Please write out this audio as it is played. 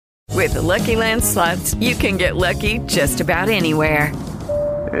With the Lucky Land Slots, you can get lucky just about anywhere.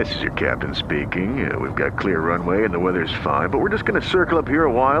 This is your captain speaking. We've got clear runway and the weather's fine, but we're just going to circle up here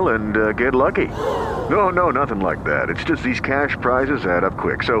a while and get lucky. No, nothing like that. It's just these cash prizes add up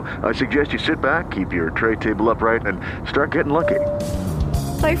quick. So I suggest you sit back, keep your tray table upright, and start getting lucky.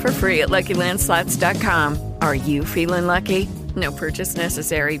 Play for free at LuckyLandSlots.com. Are you feeling lucky? No purchase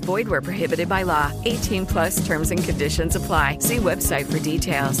necessary. Void where prohibited by law. 18 plus terms and conditions apply. See website for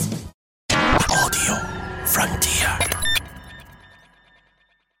details. Audio Frontier.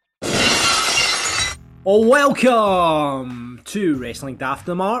 Oh, welcome to Wrestling Daft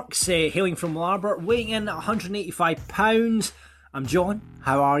the Marks, hailing from Larbert, weighing in at 185 pounds. I'm John.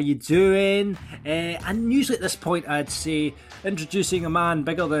 How are you doing? And usually at this point I'd say introducing a man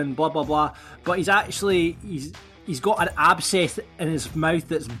bigger than blah blah blah, but he's got an abscess in his mouth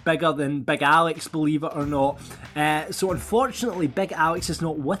that's bigger than Big Alex, believe it or not. So unfortunately Big Alex is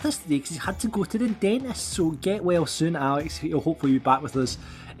not with us today because he's had to go to the dentist. So get well soon, Alex. He'll hopefully be back with us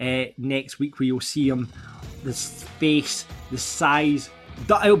next week, where you'll see him, this face, the size,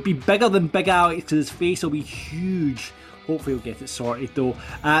 it'll be bigger than Big Alex because his face will be huge. Hopefully he'll get it sorted though.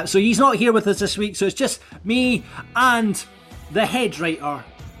 So he's not here with us this week, so it's just me and the head writer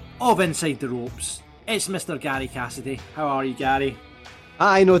of Inside the Ropes. It's Mr. Gary Cassidy. How are you, Gary?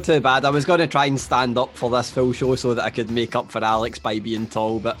 Aye, not too bad. I was going to try and stand up for this full show so that I could make up for Alex by being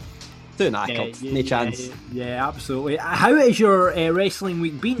tall, but too knackered. No chance. Yeah, absolutely. How has your wrestling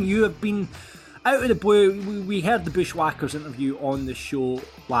week been? You have been out of the blue. We heard the Bushwhackers interview on the show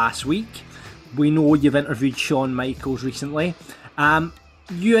last week. We know you've interviewed Shawn Michaels recently.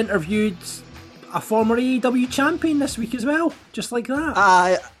 You interviewed a former AEW champion this week as well, just like that.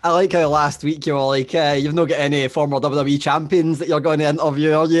 I like how last week you were like, you've not got any former WWE champions that you're going to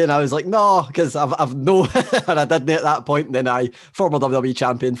interview, are you? And I was like, no, because I've no, and I didn't at that point. And then former WWE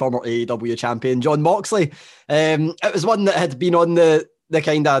champion, former AEW champion, Jon Moxley. It was one that had been on the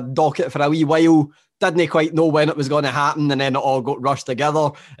kind of docket for a wee while. Didn't quite know when it was going to happen, and then it all got rushed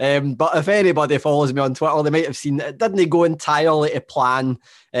together. But if anybody follows me on Twitter, they might have seen it didn't go entirely to plan.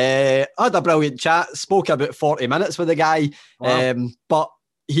 I had a brilliant chat, spoke about 40 minutes with the guy, wow. But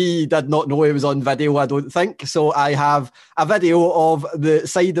he did not know he was on video, I don't think. So I have a video of the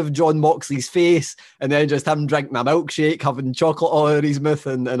side of Jon Moxley's face and then just him drinking a milkshake, having chocolate all over his mouth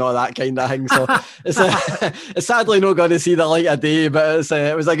and all that kind of thing. So it's sadly not going to see the light of day, but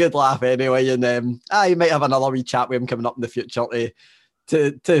it was a good laugh anyway. And I might have another wee chat with him coming up in the future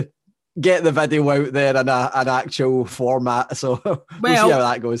to get the video out there in an actual format. So we'll see how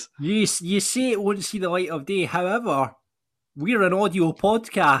that goes. You say it won't see the light of day. However, we're an audio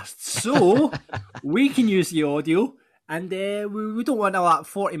podcast, so we can use the audio, and we don't want all that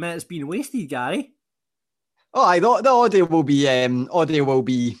 40 minutes being wasted, Gary. Oh, I thought the audio will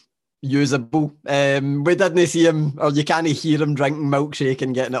be usable. We didn't see him, or you can't hear him drinking milkshake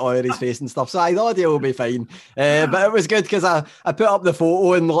and getting it all over his face and stuff, so I thought the audio will be fine. But it was good because I put up the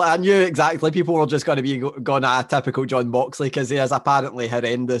photo and I knew exactly people were just going to be going at typical Jon Moxley because he is apparently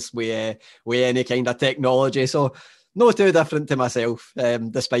horrendous with any kind of technology. So no too different to myself,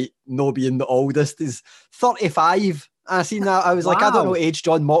 despite no being the oldest. He's 35. I seen that. I was like, I don't know what age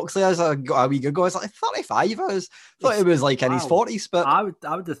Jon Moxley is. I got a wee Google. I was like, 35. Thought he was like in his 40s, but I would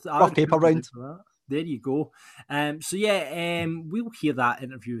rough paper round. There you go. So yeah, we'll hear that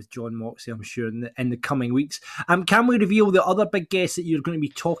interview with Jon Moxley, I'm sure, in the coming weeks. Can we reveal the other big guest that you're going to be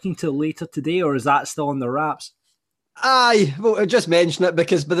talking to later today, or is that still on the wraps? Aye, well, I'll just mention it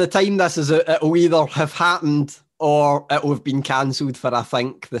because by the time this is out, it'll either have happened or it will have been cancelled for, I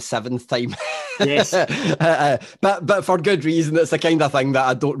think, the 7th time. Yes. But for good reason. It's the kind of thing that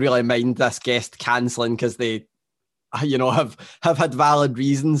I don't really mind this guest cancelling because they, have had valid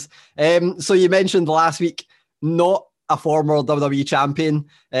reasons. So you mentioned last week, not a former WWE champion.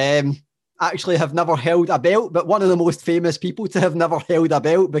 Actually have never held a belt, but one of the most famous people to have never held a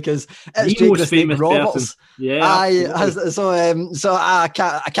belt because it's Jake the Snake Roberts. Person. Yeah, so I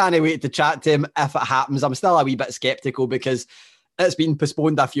can't wait to chat to him if it happens. I'm still a wee bit sceptical because it's been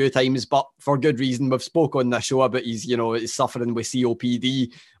postponed a few times, but for good reason. We've spoke on the show about he's suffering with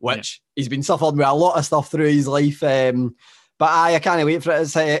COPD, which he's been suffering with a lot of stuff through his life. But I can't wait for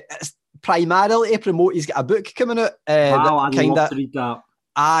it. It's primarily to promote. He's got a book coming out. Wow, I'd love to read that.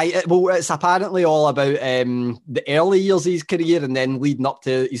 It's apparently all about the early years of his career and then leading up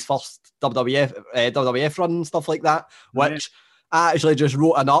to his first WWF run and stuff like that, which I actually just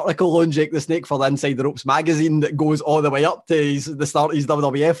wrote an article on Jake the Snake for the Inside the Ropes magazine that goes all the way up to the start of his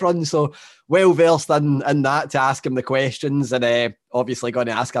WWF run. So well versed in that to ask him the questions, and obviously going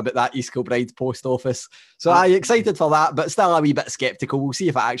to ask about that East Kilbride post office. So I'm excited for that, but still a wee bit sceptical. We'll see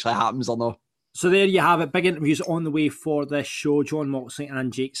if it actually happens or not. So there you have it. Big interviews on the way for this show, John Moxley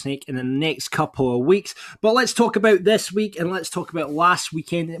and Jake Snake, in the next couple of weeks. But let's talk about this week, and let's talk about last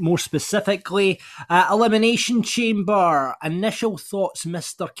weekend more specifically. Elimination Chamber. Initial thoughts,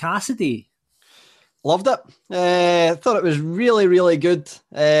 Mr. Cassidy? Loved it. Thought it was really, really good.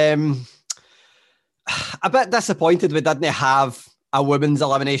 A bit disappointed we didn't have a women's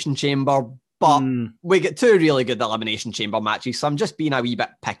Elimination Chamber, but we get two really good Elimination Chamber matches, so I'm just being a wee bit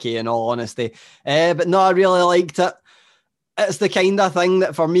picky in all honesty. But no, I really liked it. It's the kind of thing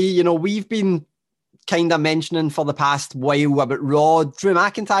that for me, we've been kind of mentioning for the past while about Raw. Drew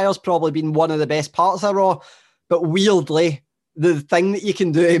McIntyre's probably been one of the best parts of Raw, but weirdly, the thing that you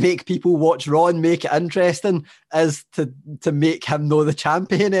can do to make people watch Raw and make it interesting is to make him know the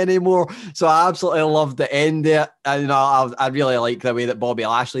champion anymore. So I absolutely loved the end there. And I really like the way that Bobby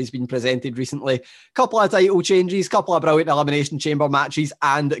Lashley's been presented recently. Couple of title changes, couple of brilliant Elimination Chamber matches,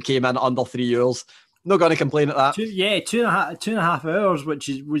 and it came in under 3 hours. Not going to complain at that. 2.5 hours, which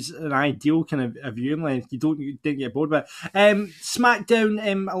was an ideal kind of viewing length. You didn't get bored with it.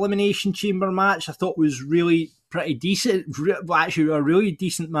 SmackDown Elimination Chamber match I thought was really pretty decent. Actually, a really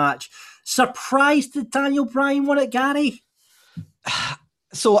decent match. Surprised that Daniel Bryan won it, Gary?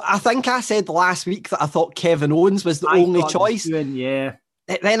 So I think I said last week that I thought Kevin Owens was the only choice. Yeah.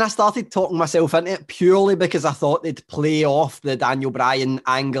 Then I started talking myself into it purely because I thought they'd play off the Daniel Bryan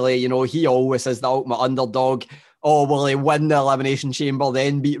angle. He always is the ultimate underdog. Oh, will he win the Elimination Chamber,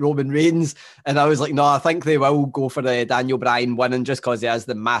 then beat Roman Reigns? And I was like, no, I think they will go for the Daniel Bryan winning just because he has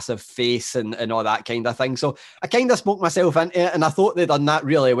the massive face and all that kind of thing. So I kind of spoke myself into it, and I thought they'd done that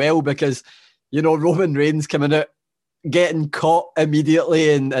really well because, Roman Reigns coming out, getting caught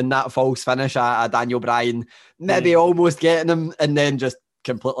immediately in that false finish at Daniel Bryan, maybe almost getting him, and then just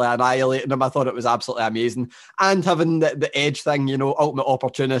completely annihilating him. I thought it was absolutely amazing. And having the edge thing, ultimate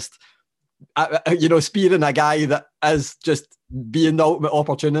opportunist, spearing a guy that is just being the ultimate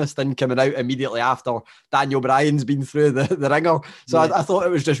opportunist and coming out immediately after Daniel Bryan's been through the ringer. So I thought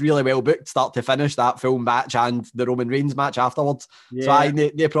it was just really well booked, start to finish, that full match and the Roman Reigns match afterwards. Yeah. So I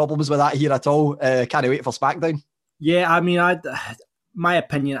had no problems with that here at all. Can't wait for SmackDown. Yeah, I mean, my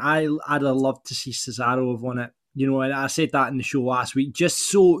opinion, I'd have loved to see Cesaro have won it. And I said that in the show last week, just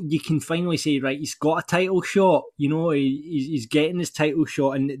so you can finally say, right, he's got a title shot, he's getting his title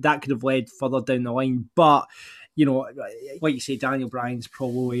shot, and that could have led further down the line. But, like you say, Daniel Bryan's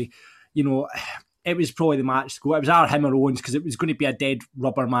probably, it was probably the match to go. It was either him or Owens because it was going to be a dead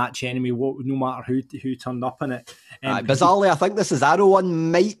rubber match anyway, no matter who turned up in it. Bizarrely, I think the Cesaro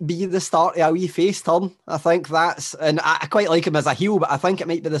one might be the start of a wee face turn. I think that's, and I quite like him as a heel, but I think it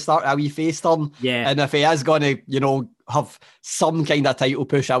might be the start of a wee face turn. Yeah. And if he is going to, have some kind of title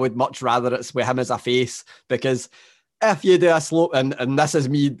push, I would much rather it's with him as a face, because if you do a slow, and this is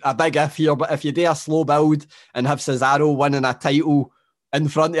me, a big if here, but if you do a slow build and have Cesaro winning a title in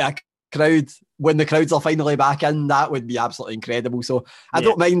front of a crowd when the crowds are finally back in, that would be absolutely incredible. So I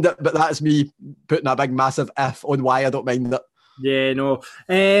don't mind it, but that's me putting a big massive if on why I don't mind it. Yeah, no.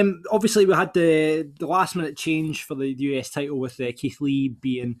 Obviously, we had the last minute change for the US title with Keith Lee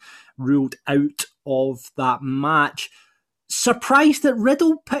being ruled out of that match. Surprised that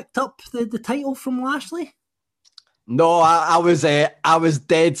Riddle picked up the title from Lashley? No, I was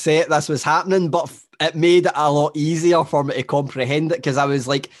dead set this was happening, but it made it a lot easier for me to comprehend it, because I was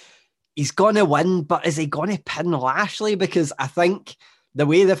like, he's going to win, but is he going to pin Lashley? Because I think the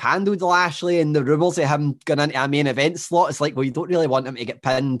way they've handled Lashley and the rumours of him going into a main event slot, it's like, well, you don't really want him to get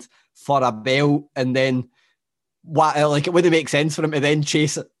pinned for a belt, and then it wouldn't make sense for him to then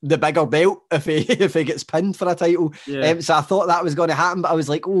chase the bigger belt if he gets pinned for a title. Yeah. So I thought that was going to happen, but I was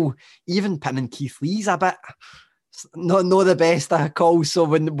like, oh, even pinning Keith Lee's a bit not the best I call. So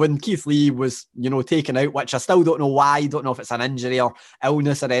when Keith Lee was, taken out, which I still don't know why, don't know if it's an injury or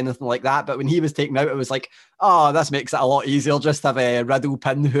illness or anything like that, but when he was taken out, it was like, oh, this makes it a lot easier. Just have a Riddle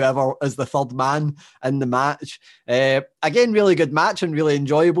pin whoever is the third man in the match. Again, really good match and really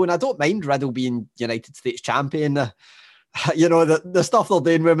enjoyable. And I don't mind Riddle being United States champion. The stuff they're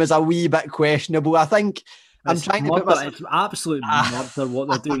doing with him is a wee bit questionable. I think it's absolute murder what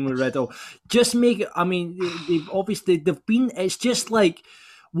they're doing with Riddle. Just make it, they've been, it's just like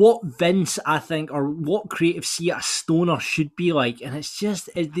what Vince, I think, or what creative see a stoner should be like, and it's just,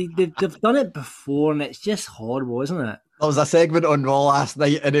 they've done it before, and it's just horrible, isn't it? There was a segment on Raw last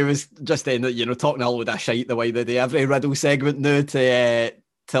night, and it was just talking a load of shite the way they do every Riddle segment now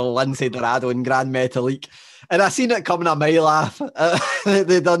to Lindsay Dorado and Grand Metalik. And I seen it coming a mile off.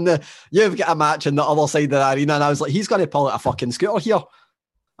 They done you've got a match in the other side of the arena, and I was like, he's going to pull out a fucking scooter here.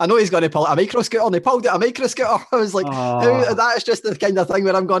 I know he's going to pull out a micro scooter, and he pulled out a micro scooter. I was like, that's just the kind of thing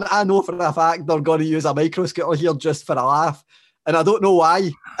where I'm going, I know for a fact they're going to use a micro scooter here just for a laugh. And I don't know why,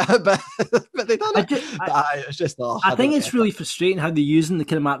 but they done it. It's just I think it's really frustrating how they're using the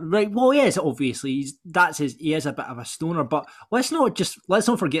kind of match. Right, well, yes, obviously he is a bit of a stoner, but let's not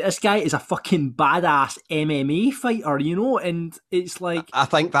forget this guy is a fucking badass MMA fighter, and it's like I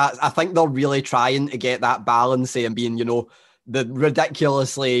think they're really trying to get that balance and being, the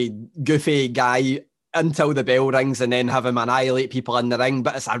ridiculously goofy guy until the bell rings and then have him annihilate people in the ring.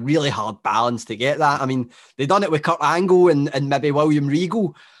 But it's a really hard balance to get that. I mean, they done it with Kurt Angle and maybe William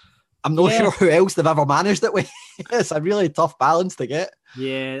Regal. I'm not sure who else they've ever managed it with. It's a really tough balance to get.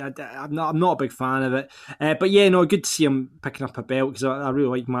 Yeah, I'm not a big fan of it. But yeah, no, good to see him picking up a belt because I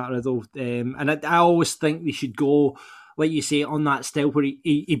really like Matt Riddle. And I always think they should go, like you say, on that style where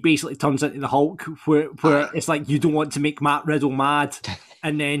he basically turns into the Hulk, where it's like you don't want to make Matt Riddle mad,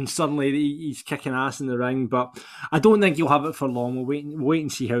 and then suddenly he's kicking ass in the ring. But I don't think he'll have it for long. We'll wait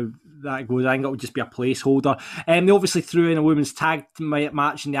and see how that goes. I think it'll just be a placeholder. They obviously threw in a women's tag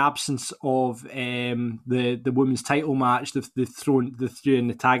match in the absence of the women's title match. They threw in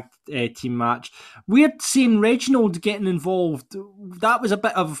the tag team match. Weird seeing Reginald getting involved. That was a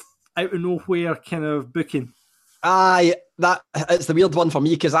bit of out of nowhere kind of booking. It's the weird one for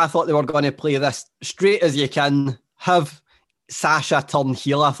me because I thought they were going to play this straight as you can, have Sasha turn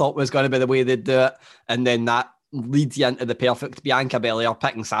heel. I thought was going to be the way they'd do it, and then that leads you into the perfect Bianca Belair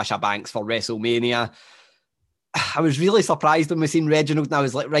picking Sasha Banks for WrestleMania. I was really surprised when we seen Reginald, and I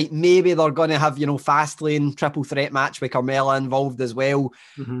was like, right, maybe they're going to have Fastlane triple threat match with Carmella involved as well.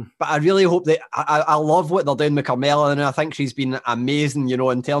 Mm-hmm. But I really hope that I love what they're doing with Carmella, and I think she's been amazing.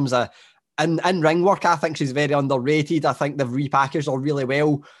 In terms of in ring work, I think she's very underrated. I think they've repackaged her really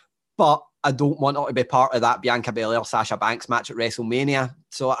well, but I don't want her to be part of that Bianca Belair Sasha Banks match at WrestleMania.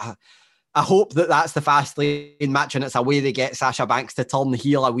 So I hope that that's the Fastlane match, and it's a way they get Sasha Banks to turn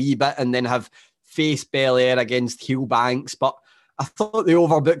heel a wee bit and then have face Belair against heel Banks. But I thought they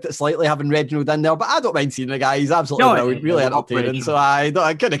overbooked it slightly having Reginald in there, but I don't mind seeing the guy. He's absolutely really entertaining. So I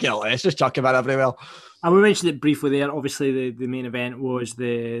couldn't care less. Just chuck him in everywhere. And we mentioned it briefly there. Obviously, the main event was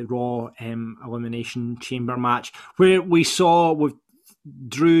the Raw Elimination Chamber match, where we saw with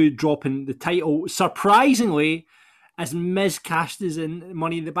Drew dropping the title, surprisingly, as Miz cashed his in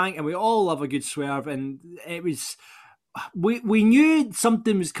Money in the Bank, and we all love a good swerve. And it was, we knew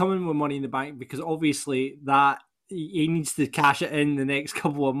something was coming with Money in the Bank because obviously that he needs to cash it in the next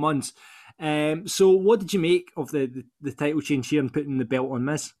couple of months. So, what did you make of the title change here and putting the belt on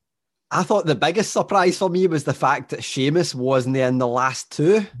Miz? I thought the biggest surprise for me was the fact that Sheamus wasn't in the last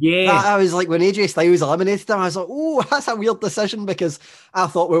two. Yeah. I was like, when AJ Styles eliminated him, I was like, oh, that's a weird decision because I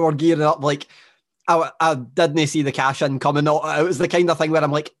thought we were gearing up. Like, I didn't see the cash in coming. It was the kind of thing where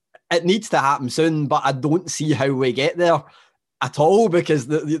I'm like, it needs to happen soon, but I don't see how we get there at all because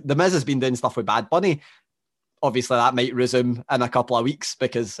the Miz has been doing stuff with Bad Bunny. Obviously, that might resume in a couple of weeks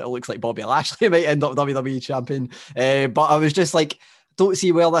because it looks like Bobby Lashley might end up WWE champion. But I was just like, don't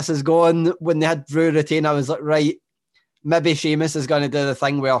see where this is going. When they had Drew retain, I was like, right, maybe Sheamus is going to do the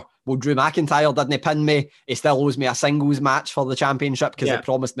thing where, well, Drew McIntyre didn't pin me. He still owes me a singles match for the championship because he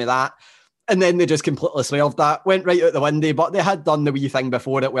promised me that. And then they just completely swerved that, went right out the window. But they had done the wee thing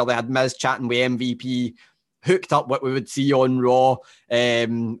before it where they had Miz chatting with MVP, hooked up what we would see on Raw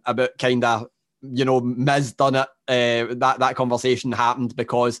about kind of, Miz done it. That conversation happened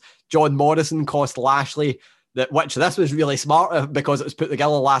because John Morrison cost Lashley, which this was really smart because it was put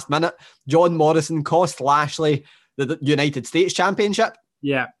together last minute. John Morrison cost Lashley the United States Championship.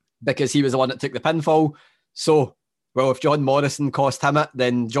 Yeah. Because he was the one that took the pinfall. So, well, if John Morrison cost him it,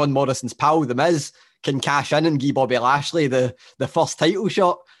 then John Morrison's pal, The Miz, can cash in and give Bobby Lashley the first title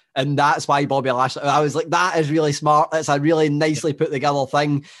shot. And that's why Bobby Lashley, I was like, that is really smart. It's a really nicely put together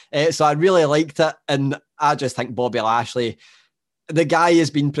thing. So I really liked it. And I just think Bobby Lashley, the guy has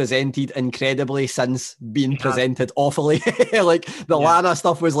been presented incredibly since being presented awfully. Like the Lana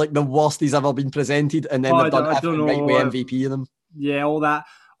stuff was like the worst he's ever been presented. And then they've done everything right with MVP in them. Yeah, all that.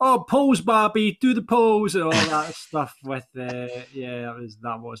 Oh, pose, Barbie, do the pose, and all that stuff with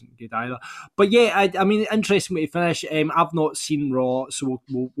that wasn't good either. But yeah, I mean, interesting way to finish. I've not seen Raw, so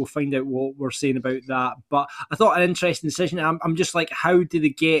we'll find out what we're saying about that. But I thought an interesting decision. I'm just like, how do they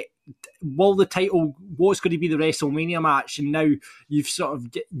get will the title, what's going to be the WrestleMania match? And now you've sort of,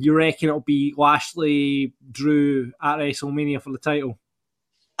 you reckon it'll be Lashley, Drew at WrestleMania for the title?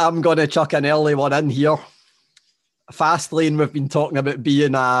 I'm going to chuck an early one in here. Fastlane, we've been talking about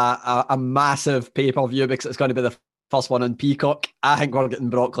being a massive pay-per-view because it's going to be the first one on Peacock. I think we're getting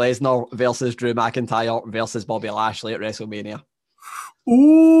Brock Lesnar versus Drew McIntyre versus Bobby Lashley at WrestleMania.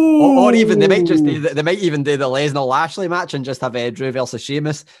 Ooh. Or even they might even do the Lesnar Lashley match and just have Drew versus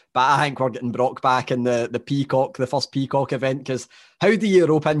Sheamus. But I think we're getting Brock back in the Peacock, the first Peacock event. Because how do you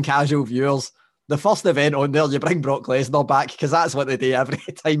rope in casual viewers? The first event on there, you bring Brock Lesnar back because that's what they do every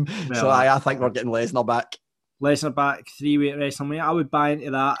time. Yeah. So I think we're getting Lesnar back. Lesnar back 3-way at WrestleMania. I would buy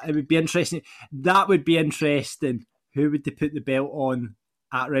into that. It would be interesting. That would be interesting. Who would they put the belt on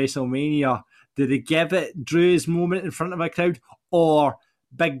at WrestleMania? Do they give it Drew's moment in front of a crowd, or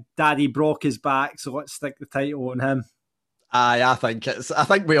Big Daddy Brock is back, so let's stick the title on him? I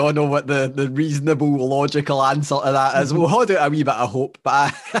think we all know what the reasonable, logical answer to that is. We'll hold out a wee bit of hope,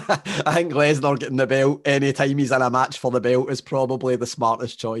 but I think Lesnar getting the belt anytime he's in a match for the belt is probably the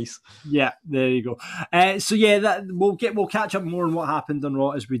smartest choice. Yeah, there you go. So yeah, we'll catch up more on what happened on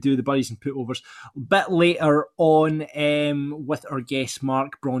Raw as we do the buddies and putovers a bit later on with our guest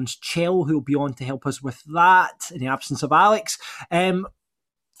Mark Bronze-Chell, who'll be on to help us with that in the absence of Alex.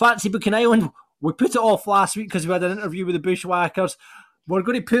 Fancy Booking Island. We put it off last week because we had an interview with the Bushwhackers. We're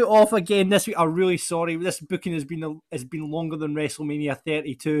going to put it off again this week. I'm really sorry. This booking has been longer than WrestleMania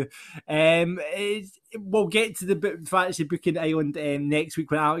 32. We'll get to the Fantasy Booking Island next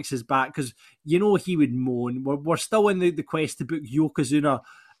week when Alex is back, because you know he would moan. We're still in the quest to book Yokozuna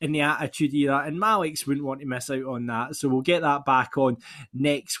in the Attitude Era, and Alex wouldn't want to miss out on that. So we'll get that back on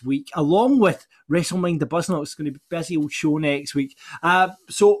next week, along with WrestleMania the Buzzknot. It's going to be a busy old show next week.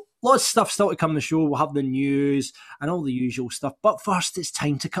 So lots of stuff still to come on the show. We'll have the news and all the usual stuff. But first, it's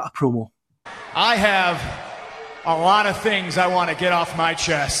time to cut a promo. I have a lot of things I want to get off my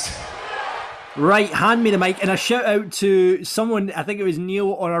chest. Right, hand me the mic. And a shout out to someone, I think it was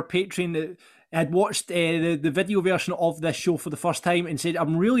Neil on our Patreon, that had watched the video version of this show for the first time and said,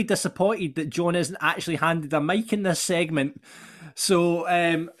 I'm really disappointed that John isn't actually handed a mic in this segment. So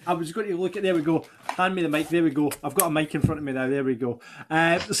I was going to look at, there we go, hand me the mic, there we go. I've got a mic in front of me now, there we go.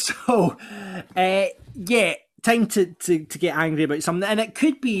 Yeah, time to get angry about something. And it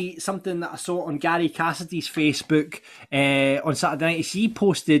could be something that I saw on Gary Cassidy's Facebook on Saturday night. He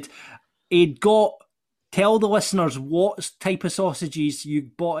posted, he'd got, tell the listeners what type of sausages you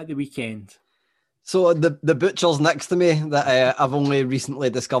bought at the weekend. So the butchers next to me that I've only recently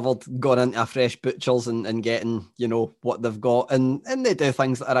discovered, gone into a fresh butchers and getting, you know, what they've got, and they do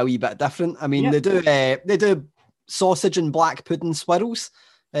things that are a wee bit different. I mean, they do sausage and black pudding swirls,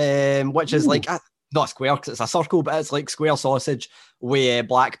 which is like not square because it's a circle, but it's like square sausage with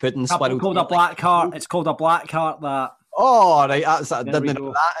black pudding swirls. It's called a black heart. It's called a black heart. That. Oh right, I didn't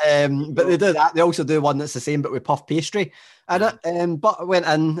know that. But they do that. They also do one that's the same but with puff pastry in it. But I went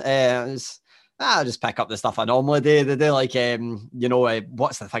in. I just pick up the stuff I normally do. They do like,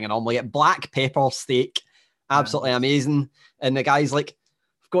 what's the thing I normally get? Black pepper steak. Absolutely amazing. And the guy's like,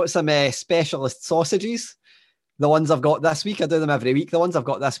 I've got some specialist sausages. The ones I've got this week, I do them every week. The ones I've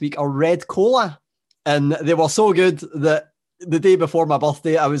got this week are red Kola. And they were so good that the day before my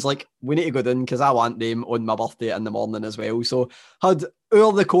birthday, I was like, we need to go down because I want them on my birthday in the morning as well. So had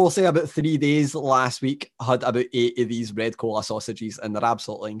over the course of about 3 days last week, had about 8 of these red Kola sausages, and they're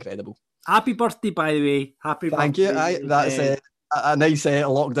absolutely incredible. Happy birthday, by the way. Happy birthday. Thank you. That's a nice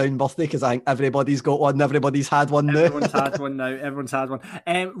lockdown birthday because I think everybody's got one. Everybody's had one now. Everyone's had one.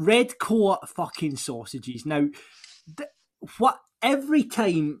 Red Kola fucking sausages. Now, every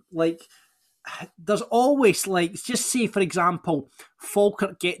time, like, there's always, like, just say, for example,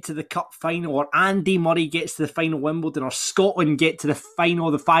 Falkirk get to the Cup final, or Andy Murray gets to the final Wimbledon, or Scotland get to the final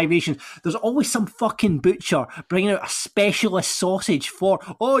of the Five Nations. There's always some fucking butcher bringing out a specialist sausage for,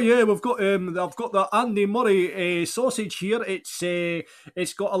 oh yeah, I've got the Andy Murray sausage here.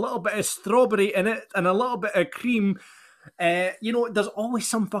 It's got a little bit of strawberry in it and a little bit of cream. There's always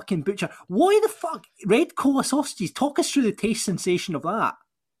some fucking butcher. Why the fuck red Kola sausages? Talk us through the taste sensation of that.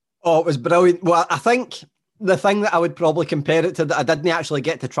 Oh, it was brilliant. Well, I think the thing that I would probably compare it to that I didn't actually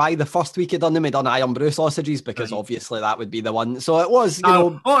get to try the first week I'd done them, I'd done Iron Brew sausages because obviously that would be the one. So it was,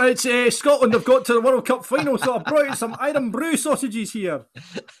 it's Scotland have got to the World Cup final, so I brought some Iron Brew sausages here.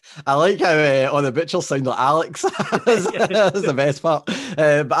 I like how all the butchers sound like Alex. That's the best part.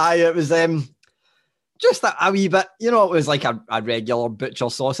 It was just a wee bit, it was like a regular butcher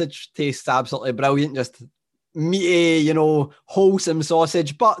sausage. Tastes absolutely brilliant. Just meaty, wholesome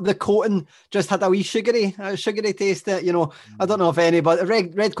sausage, but the coating just had a wee sugary taste to it. I don't know if anybody,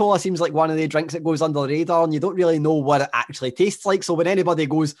 red cola seems like one of the drinks that goes under the radar and you don't really know what it actually tastes like. So when anybody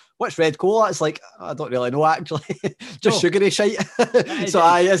goes, what's red cola? It's like, I don't really know actually, just sugary shite. So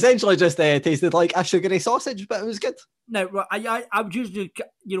I essentially just tasted like a sugary sausage, but it was good. Now, I would usually,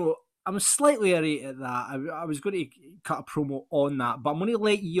 I'm slightly irate at that. I was going to cut a promo on that, but I'm going to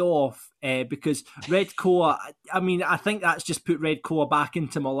let you off because Red Cola, I think that's just put Red Cola back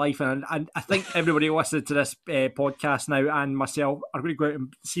into my life. And I think everybody listening to this podcast now and myself are going to go out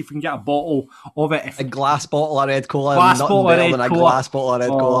and see if we can get a bottle of it. A glass bottle of Red Cola. Glass nothing bottle better of Red than a Cola. glass bottle of Red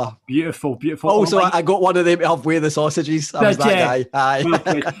Cola. Beautiful, beautiful. Also, I got one of them to have with the sausages. I was that guy.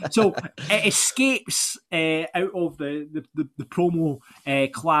 Aye. So it escapes out of the promo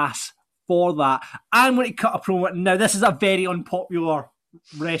class for that. I'm going to cut a promo. Now, this is a very unpopular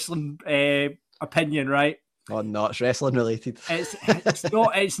wrestling opinion, right? Oh no, it's wrestling related.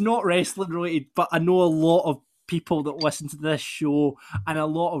 It's not wrestling related, but I know a lot of people that listen to this show and a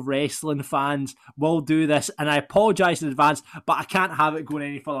lot of wrestling fans will do this, and I apologise in advance, but I can't have it going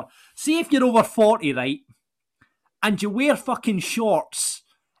any further. See if you're over 40, right, and you wear fucking shorts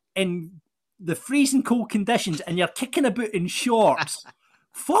in the freezing cold conditions and you're kicking about in shorts,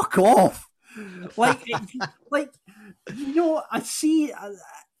 fuck off. I see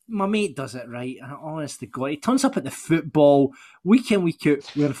my mate does it, right? And honest to God, he turns up at the football week in, week out,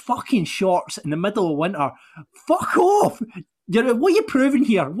 wearing fucking shorts in the middle of winter. Fuck off! What are you proving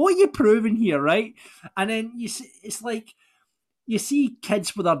here? What are you proving here, right? And then it's like you see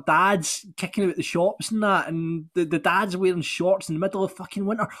kids with their dads kicking out the shops and that, and the dad's wearing shorts in the middle of fucking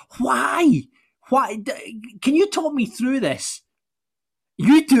winter. Why? Why? Can you talk me through this?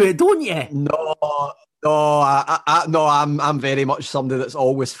 You do it, don't you? No, I'm very much somebody that's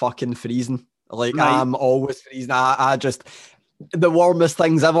always fucking freezing. Like, right. I'm always freezing. I just, the warmest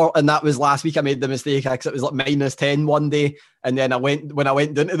things ever, and that was last week. I made the mistake because it was like -10 one day, and then when I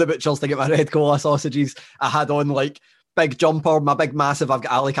went down to the butcher's to get my Red Cola sausages, I had on like big jumper, my big massive. I've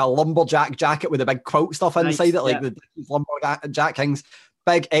got like a lumberjack jacket with a big quilt stuff inside it, like the lumberjack things.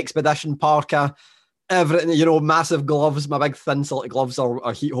 Big expedition parka. Everything, massive gloves, my big thin silk gloves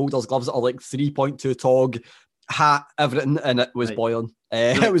or heat holders gloves that are like 3.2 tog, hat, everything, and it was boiling.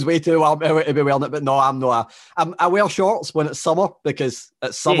 It was way too warm to be wearing it, but no, I'm not. I wear shorts when it's summer because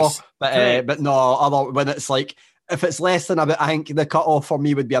it's summer, yes, but no, when it's like, if it's less than about, I think the cutoff for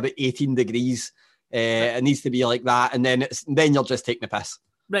me would be about 18 degrees. It needs to be like that, and then you'll just take the piss.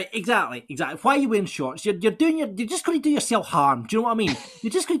 Right, exactly. Why are you wearing shorts? You're just going to do yourself harm. Do you know what I mean?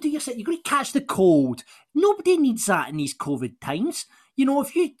 You're just going to you're going to catch the cold. Nobody needs that in these COVID times.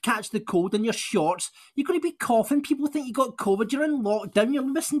 If you catch the cold in your shorts, you're going to be coughing. People think you got COVID. You're in lockdown. You're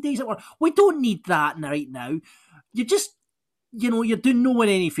missing days at work. We don't need that right now. You just, you're doing no one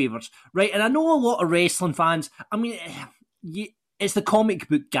any favours, right? And I know a lot of wrestling fans. It's the comic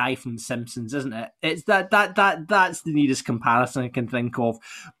book guy from The Simpsons, isn't it? It's that's the nearest comparison I can think of.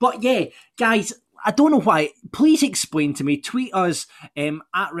 But yeah, guys, I don't know why. Please explain to me. Tweet us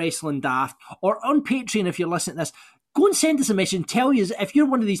at Wrestling Daft or on Patreon if you're listening to this. Go and send us a message and tell us if you're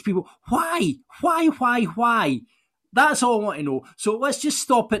one of these people. Why? That's all I want to know. So let's just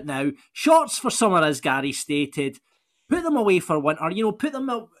stop it now. Shorts for summer, as Gary stated. Put them away for winter. Put them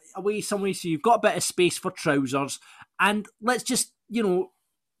away somewhere so you've got a bit of space for trousers. And let's just, do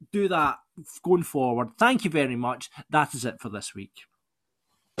that going forward. Thank you very much. That is it for this week.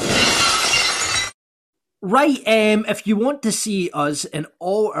 Right, if you want to see us in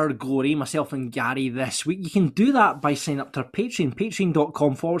all our glory, myself and Gary this week, you can do that by signing up to our Patreon,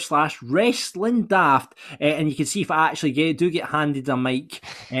 patreon.com/wrestlingdaft, and you can see if I actually get handed a mic.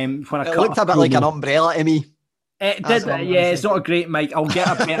 When I it looked a bit like an umbrella to me. It did, yeah, it's not a great mic. I'll get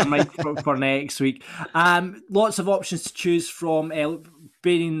a better mic for next week. Lots of options to choose from,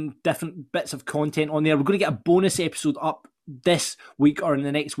 varying different bits of content on there. We're going to get a bonus episode up this week or in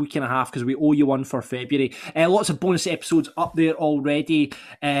the next week and a half because we owe you one for February. Lots of bonus episodes up there already.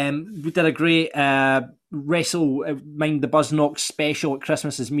 We did a great Wrestle Mind the Buzz Knock special at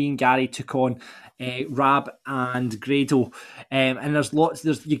Christmas as me and Gary took on Rab and Grado, and there's lots.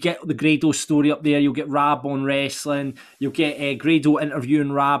 You get the Grado story up there. You'll get Rab on wrestling. You'll get Grado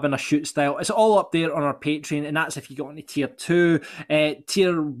interviewing Rab in a shoot style. It's all up there on our Patreon, and that's if you go into tier 2.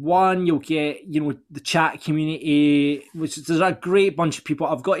 Tier 1, you'll get the chat community, which there's a great bunch of people.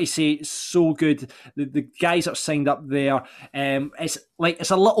 I've got to say, it's so good. The guys that are signed up there, it's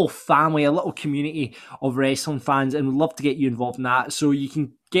a little family, a little community of wrestling fans, and we'd love to get you involved in that. So you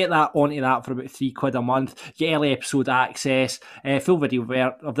can get that onto that for about £3 a month. Get early episode access, full video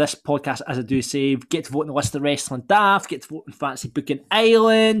of this podcast, as I do say. Get to vote in the list of Wrestling Daft. Get to vote in Fantasy Booking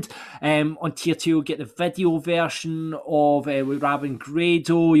Island. On tier 2, you'll get the video version of with Rabin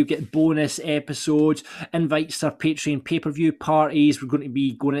Grado. You'll get bonus episodes, invites to our Patreon pay-per-view parties. We're going to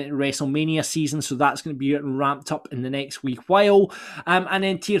be going into WrestleMania season, so that's going to be getting ramped up in the next week while. And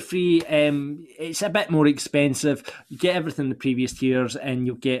then tier 3, it's a bit more expensive. You get everything in the previous tiers, and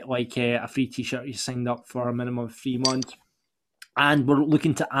you'll get like a free t-shirt you signed up for a minimum of 3 months. And we're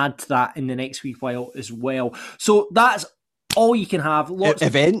looking to add to that in the next week while as well. So that's all you can have.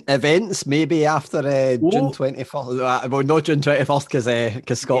 Events maybe after June 21st. Well, not June 21st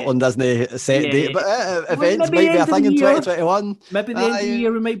because Scotland isn't set date, but events might be a thing in 2021. Maybe the end of the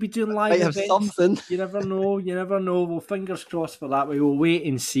year we might be doing live events. Have something. You never know. Well, fingers crossed for that. We will wait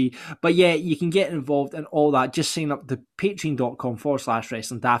and see. But yeah, you can get involved in all that. Just sign up to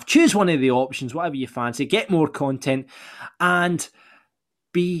patreon.com/wrestling daft. Choose one of the options, whatever you fancy. Get more content and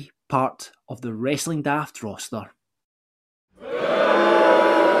be part of the Wrestling Daft roster.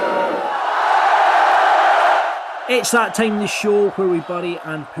 It's that time in the show where we bury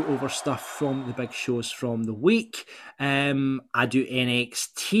and put over stuff from the big shows from the week. I do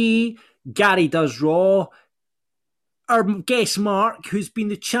NXT. Gary does Raw. Our guest Mark, who's been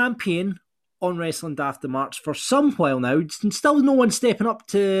the champion on Wrestling Daft Marks for some while now, still no one stepping up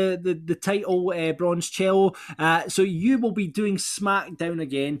to the title, Bronze Cello. So you will be doing SmackDown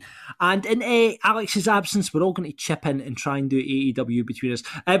again. And in Alex's absence, we're all going to chip in and try and do AEW between us.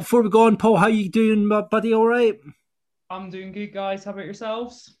 Before we go on, Paul, how you doing, buddy? All right? I'm doing good, guys. How about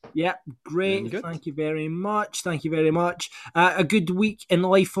yourselves? Yeah, great. Thank you very much. A good week in the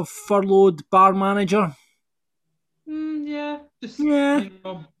life of furloughed bar manager. Yeah. It's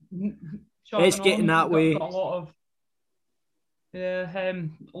getting that way. Got a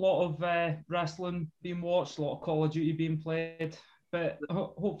lot of wrestling being watched, a lot of Call of Duty being played. But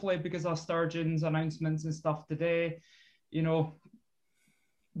hopefully, because of Sturgeon's announcements and stuff today,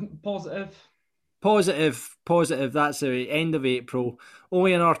 positive. That's the end of April.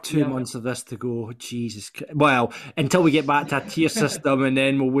 Only another 2 months of this to go. Jesus Christ. Well, until we get back to a tier system, and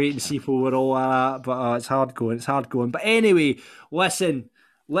then we'll wait and see if we're all at. But it's hard going. But anyway, listen,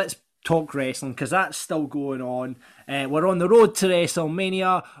 let's talk wrestling, because that's still going on. We're on the road to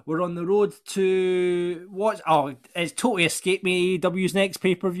WrestleMania. We're on the road to what? Oh, it's totally escaped me. AEW's next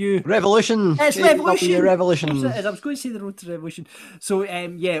pay-per-view. Revolution. It's Revolution. Revolution. I was going to say the road to Revolution. So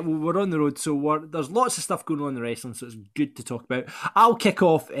we're on the road. So there's lots of stuff going on in the wrestling. So it's good to talk about. I'll kick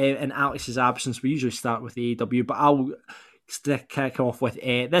off in Alex's absence. We usually start with AEW, but I'll kick off with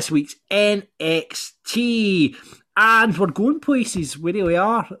this week's NXT. And we're going places. We really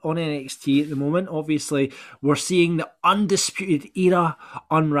are on NXT at the moment. Obviously, we're seeing the Undisputed Era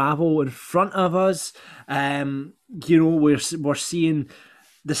unravel in front of us. We're seeing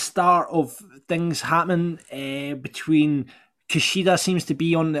the start of things happening between Kushida seems to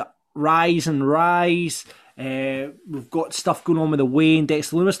be on the rise. We've got stuff going on with the Wayne,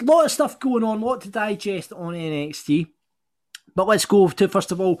 Dexter Lumis. A lot of stuff going on, a lot to digest on NXT. But let's go to,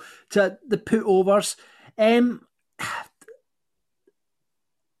 first of all, to the put-overs. I'll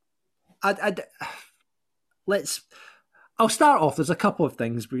start off. There's a couple of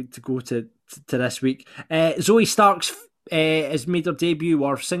things to go to this week. Zoe Starks has made her debut,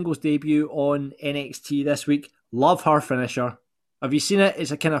 or singles debut, on NXT this week. Love her finisher. Have you seen it? It's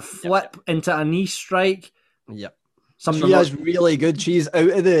a kind of flip into a knee strike. Yep. She is really good. She's out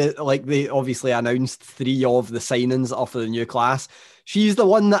of they obviously announced 3 of the signings of the new class. She's the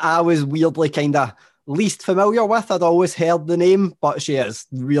one that I was weirdly kind of least familiar with. I'd always heard the name, but she is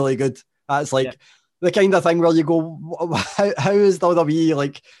really good. That's the kind of thing where you go, how is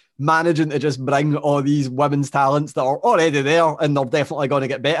WWE managing to just bring all these women's talents that are already there and they're definitely going to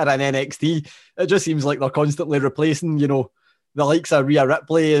get better in NXT? It just seems like they're constantly replacing, the likes of Rhea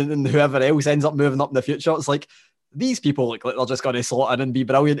Ripley and whoever else ends up moving up in the future. It's like, these people look like they're just going to slot in and be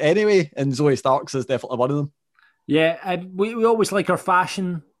brilliant anyway, and Zoe Starks is definitely one of them. Yeah, we always like her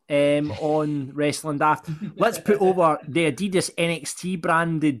fashion on Wrestling Daft. Let's put over the Adidas NXT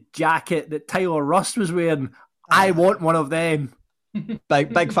branded jacket that Tyler Rust was wearing. I want one of them.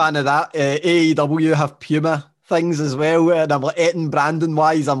 Big fan of that. AEW have Puma things as well, and I'm like, Eton branding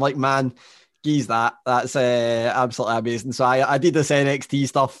wise, I'm like, man, geez, that's absolutely amazing. So Adidas NXT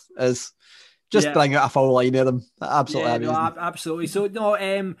stuff is just bring out a full line of them. Absolutely amazing. No, absolutely. So,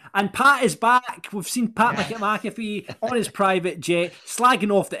 and Pat is back. We've seen Pat McAfee on his private jet,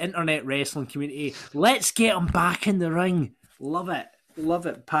 slagging off the internet wrestling community. Let's get him back in the ring. Love it.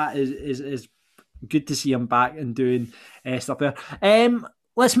 Pat is good to see him back and doing stuff there.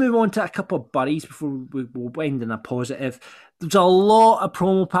 let's move on to a couple of buddies before we'll end in a positive. There's a lot of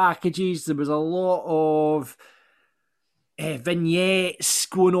promo packages. There was a lot of vignettes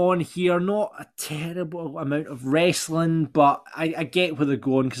going on here. Not a terrible amount of wrestling, but I get where they're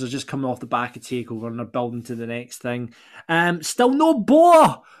going because they're just coming off the back of TakeOver and they're building to the next thing. Still no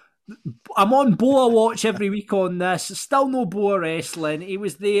Boa. I'm on Boa watch every week on this. Still no Boa wrestling. He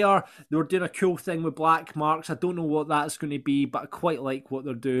was there. They were doing a cool thing with black marks. I don't know what that's going to be, but I quite like what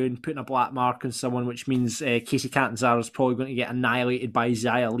they're doing. Putting a black mark on someone, which means Casey Catanzaro is probably going to get annihilated by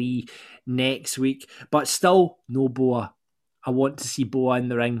Xia Li next week. But still no Boa. I want to see Boa in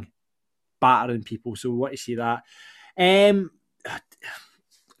the ring battering people, so we want to see that. A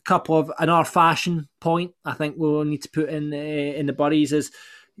couple of another fashion point I think we'll need to put in the buddies is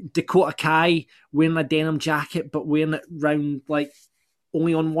Dakota Kai wearing a denim jacket, but wearing it round like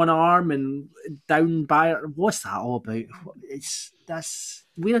only on one arm and down by. What's that all about? That's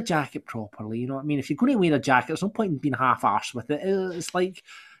wear a jacket properly. You know what I mean? If you're going to wear a jacket, there's no point in being half-arsed with it. It's like,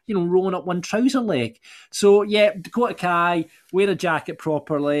 you know, rolling up one trouser leg. So yeah, Dakota Kai, wear a jacket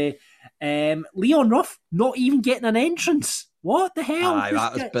properly. Leon Ruff not even getting an entrance. What the hell? Aye,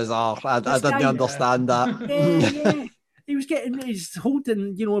 that was bizarre. I didn't understand that. Yeah. He's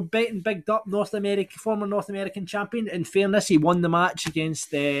holding, you know, bigged up former North American champion. In fairness, he won the match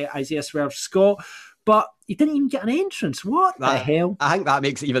against Isaiah Swerve Scott, but he didn't even get an entrance. What the hell? I think that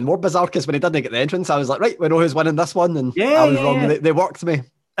makes it even more bizarre because when he didn't get the entrance, I was like, right, we know who's winning this one, and I was wrong. Yeah. They worked me.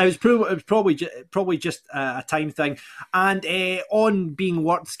 It was probably just a time thing. And on being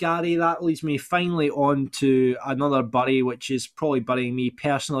worked, Gary, that leads me finally on to another buddy, which is probably burying me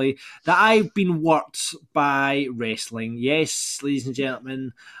personally, that I've been worked by wrestling. Yes, ladies and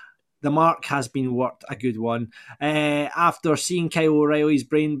gentlemen, the mark has been worked a good one. After seeing Kyle O'Reilly's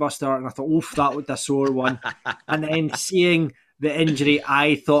brainbuster, and I thought, oof, that was a sore one. And then seeing the injury,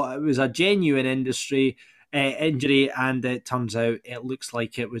 I thought it was a genuine injury, and it turns out it looks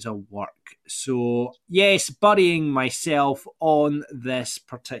like it was a work. So yes, burying myself on this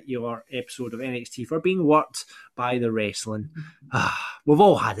particular episode of NXT for being worked by the wrestling. We've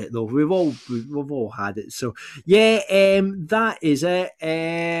all had it though. We've all had it. So yeah, that is it.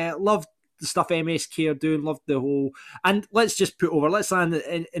 Love the stuff MSK are doing. Love the whole. And let's land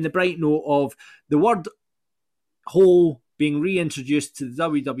in the bright note of the word whole being reintroduced to the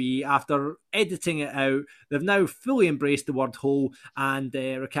WWE after editing it out. They've now fully embraced the word whole, and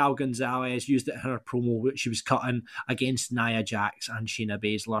Raquel Gonzalez used it in her promo, which she was cutting against Nia Jax and Shayna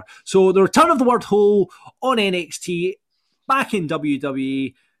Baszler. So the return of the word whole on NXT, back in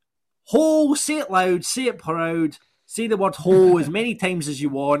WWE. Whole, say it loud, say it proud, say the word whole as many times as you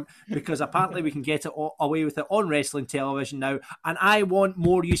want, because apparently we can get it away with it on wrestling television now, and I want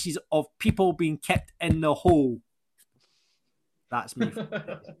more uses of people being kicked in the hole. That's me.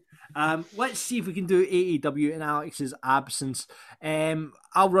 Let's see if we can do AEW in Alex's absence.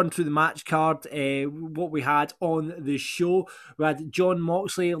 I'll run through the match card, what we had on the show. We had Jon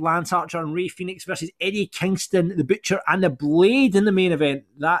Moxley, Lance Archer and Rey Fenix versus Eddie Kingston, The Butcher and The Blade in the main event.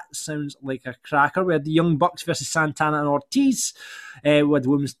 That sounds like a cracker. We had the Young Bucks versus Santana and Ortiz. We had the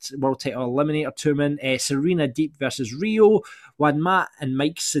Women's World Title Eliminator Tournament. Serena Deep versus Rio. We had Matt and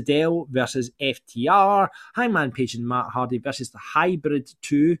Mike Sydal versus FTR. Hangman Page and Matt Hardy versus the Hybrid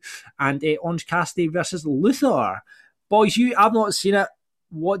 2. And Orange Cassidy versus Luther. Boys, I've not seen it.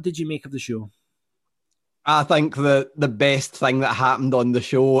 What did you make of the show? I think the best thing that happened on the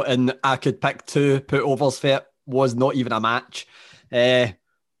show, and I could pick two put-overs for it, was not even a match. It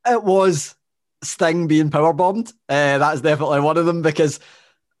was Sting being powerbombed. That's definitely one of them, because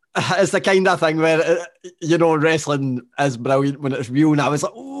it's the kind of thing where, wrestling is brilliant when it's real, and I was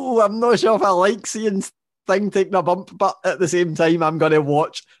like, oh, I'm not sure if I like seeing Sting taking a bump, but at the same time, I'm going to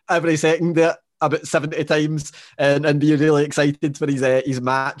watch every second of it about 70 times and be really excited for his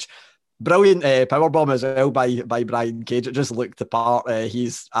match. Brilliant powerbomb as well by Brian Cage. It just looked the part.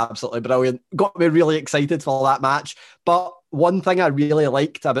 He's absolutely brilliant. Got me really excited for that match. But one thing I really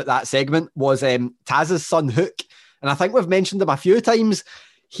liked about that segment was Taz's son Hook. And I think we've mentioned him a few times.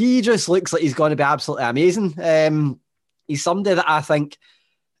 He just looks like he's going to be absolutely amazing. He's somebody that I think,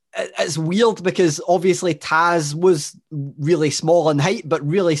 it's weird because obviously Taz was really small in height, but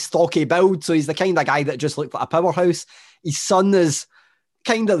really stocky build. So he's the kind of guy that just looked like a powerhouse. His son is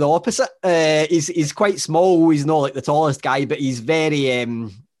kind of the opposite. He's quite small. He's not like the tallest guy, but he's very,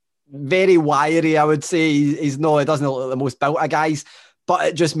 very wiry, I would say. He doesn't look like the most built of guys, but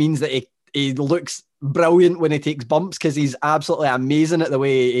it just means that he looks brilliant when he takes bumps because he's absolutely amazing at the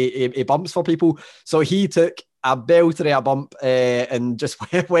way he bumps for people. So he took a belter of a bump and just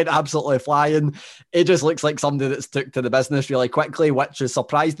went absolutely flying. It just looks like somebody that's took to the business really quickly, which has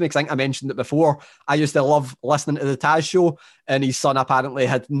surprised me because I think I mentioned it before. I used to love listening to the Taz show, and his son apparently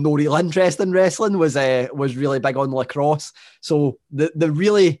had no real interest in wrestling, was really big on lacrosse. So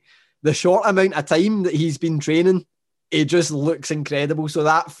the short amount of time that he's been training, it just looks incredible. So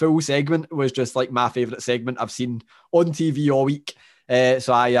that full segment was just like my favourite segment I've seen on TV all week.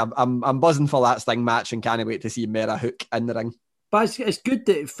 So I'm buzzing for that Sting match and can't wait to see Mera Hook in the ring. But it's good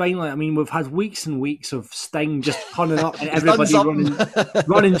that finally, I mean, we've had weeks and weeks of Sting just turning up and everybody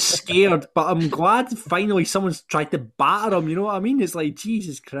running scared. But I'm glad finally someone's tried to batter him. You know what I mean? It's like,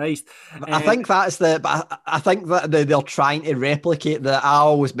 Jesus Christ. I think that's I think that they're trying to replicate the. I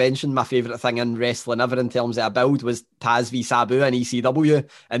always mention my favourite thing in wrestling ever in terms of a build was Taz v Sabu in ECW,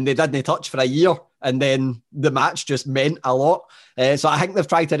 and they didn't touch for a year, and then the match just meant a lot. So I think they've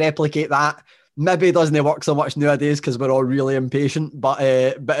tried to replicate that. Maybe it doesn't work so much nowadays because we're all really impatient, but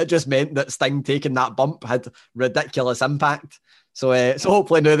it just meant that Sting taking that bump had ridiculous impact. So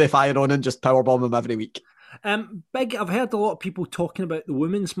hopefully now they fire on and just powerbomb him every week. I've heard a lot of people talking about the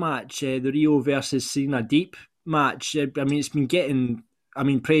women's match, the Rio versus Serena Deep match. I mean, it's been getting,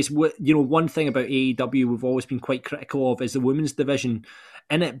 praise. You know, one thing about AEW we've always been quite critical of is the women's division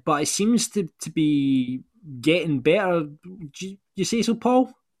in it, but it seems to be getting better. Do you say so,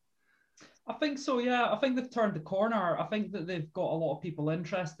 Paul? I think so, yeah. I think they've turned the corner. I think that they've got a lot of people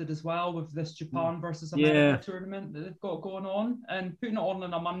interested as well with this Japan versus America tournament that they've got going on, and putting it on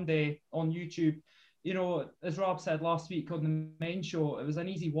a Monday on YouTube. You know, as Rob said last week on the main show, it was an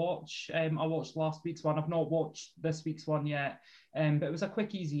easy watch. I watched last week's one. I've not watched this week's one yet, but it was a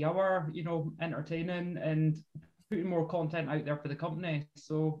quick, easy hour, you know, entertaining and putting more content out there for the company.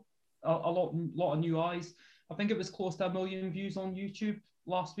 So a lot of new eyes. I think it was close to 1 million views on YouTube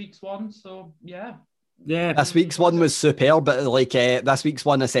last week's one. So yeah. This week's one was superb, but this week's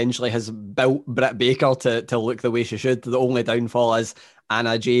one essentially has built Britt Baker to look the way she should. The only downfall is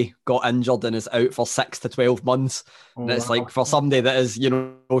Anna Jay got injured and is out for 6 to 12 months. And it's like, for somebody that is, you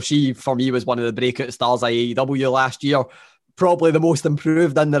know, she for me was one of the breakout stars of AEW last year, probably the most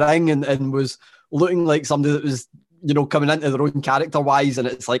improved in the ring, and was looking like somebody that was, you know, coming into their own character wise. And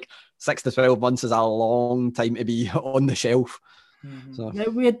it's like 6 to 12 months is a long time to be on the shelf. Mm-hmm. So yeah,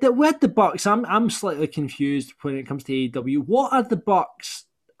 we had the Bucks. I'm slightly confused when it comes to AEW. What are the Bucks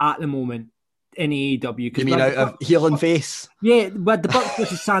at the moment in AEW? You mean out of heel and face? Yeah, but the Bucks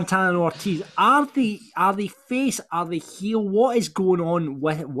versus Santana and Ortiz. Are they face? Are they heel? What is going on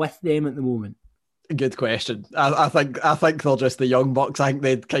with them at the moment? Good question. I think they're just the Young Bucks. I think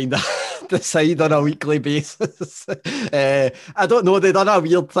they'd kind of decide on a weekly basis. I don't know. They done a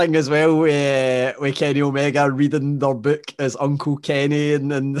weird thing as well with Kenny Omega reading their book as Uncle Kenny,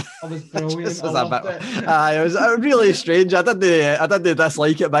 and that was brilliant. It was really strange. I didn't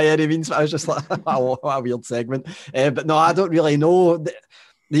dislike it by any means, but I was just like, what a weird segment. But no, I don't really know. The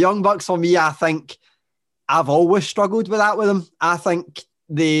Young Bucks for me, I think I've always struggled with that with them. I think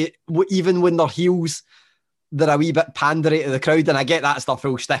they, even when they're heels, they're a wee bit pandery to the crowd, and I get that's their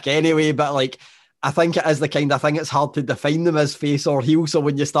full shtick anyway, but like, I think it is the kind of thing it's hard to define them as face or heel. So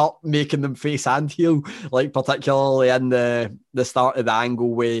when you start making them face and heel, like particularly in the start of the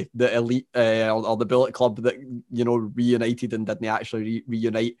angle with the Elite or the Bullet Club that, you know, reunited and didn't actually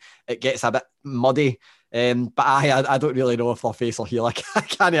reunite, it gets a bit muddy. But I don't really know if they're face or heel. I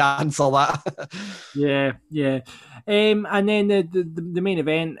can't answer that. Yeah. And then the main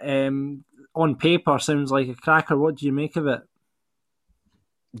event on paper sounds like a cracker. What do you make of it?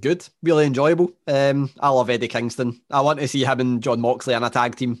 Good, really enjoyable. I love Eddie Kingston. I want to see him and John Moxley in a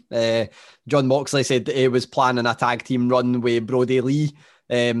tag team. John Moxley said that he was planning a tag team run with Brody Lee,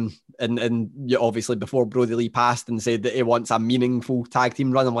 and obviously before Brody Lee passed, and said that he wants a meaningful tag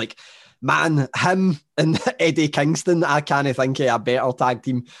team run. I'm like, man, him and Eddie Kingston, I can't think of a better tag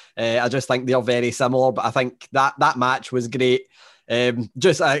team. I just think they're very similar, but I think that match was great. I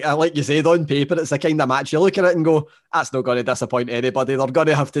like you said, on paper, it's the kind of match you look at it and go, that's not going to disappoint anybody. They're going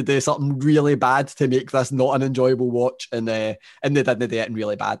to have to do something really bad to make this not an enjoyable watch, and they didn't do it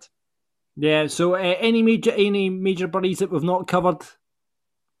really bad. Yeah. So, any major buddies that we've not covered?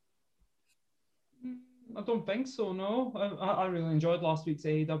 I don't think so. No, I really enjoyed last week's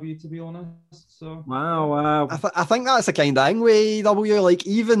AEW, to be honest. So wow. I think that's the kind of thing with AEW. Like,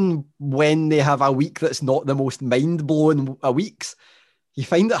 even when they have a week that's not the most mind blowing weeks, you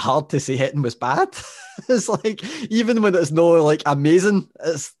find it hard to say hitting was bad. It's like, even when it's not like amazing,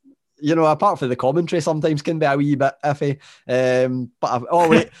 you know, apart from the commentary, sometimes can be a wee bit iffy.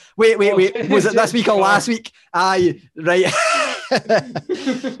 Wait. Was it this week or last week? Aye, right.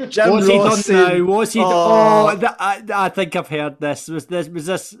 Jim What's Ross he done saying, now? What's he I think I've heard this. Was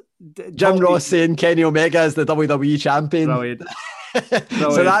this Jim Ross saying Kenny Omega is the WWE champion? Brilliant.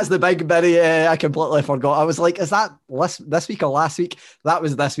 So that's the big bitty. I completely forgot. I was like, is that this week or last week? That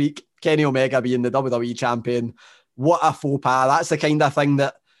was this week. Kenny Omega being the WWE champion. What a faux pas. That's the kind of thing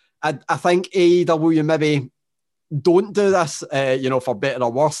that I think AEW maybe don't do this, you know, for better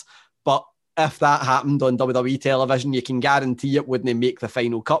or worse. But if that happened on WWE television, you can guarantee it wouldn't make the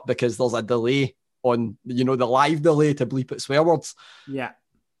final cut because there's a delay on, you know, the live delay to bleep at swear words. Yeah.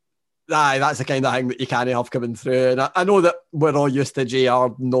 Aye, that's the kind of thing that you can't have coming through. And I know that we're all used to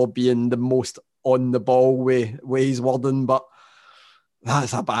JR not being the most on the ball with his wording, but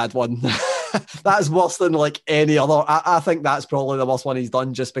that's a bad one. That's worse than like any other. I think that's probably the worst one he's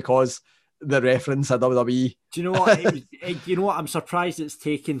done just because the reference to WWE. Do you know what? You know what? I'm surprised it's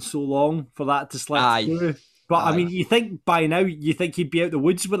taken so long for that to slip through. But I mean, you think by now, he'd be out the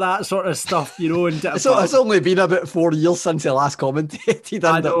woods with that sort of stuff, you know? And it's only been about 4 years since he last commentated.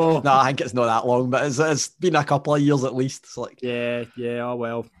 I know. No, I think it's not that long, but it's been a couple of years at least. It's like, yeah. Oh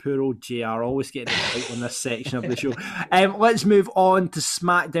well, poor old JR, always getting it right on this section of the show. Let's move on to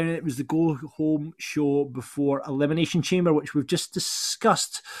SmackDown. It was the go home show before Elimination Chamber, which we've just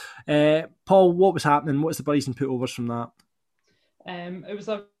discussed. Paul, what was happening? What's the buddies and putovers from that? It was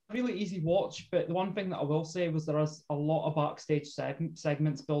a really easy watch, but the one thing that I will say was there was a lot of backstage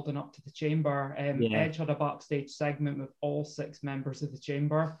segments building up to the chamber. Edge had a backstage segment with all 6 members of the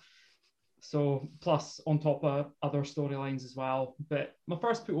chamber, so plus on top of other storylines as well. But my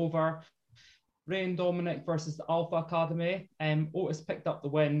first put over, Rey and Dominic versus the Alpha Academy. Otis picked up the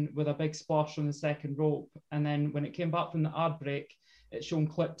win with a big splash on the second rope, and then when it came back from the ad break, it shown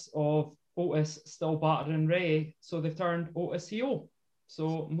clips of Otis still battering Rey, so they've turned Otis heel.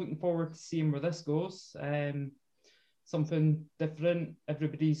 So I'm looking forward to seeing where this goes. Something different.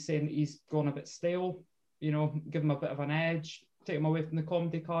 Everybody's saying that he's gone a bit stale. You know, give him a bit of an edge, take him away from the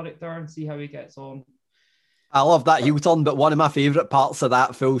comedy character and see how he gets on. I love that heel turn, but one of my favourite parts of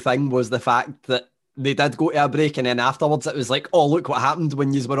that full thing was the fact that they did go to a break and then afterwards it was like, oh, look what happened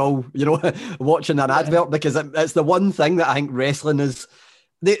when you were all, you know, watching an advert, because it's the one thing that I think wrestling is...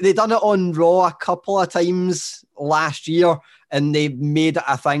 They done it on Raw a couple of times last year, and they made it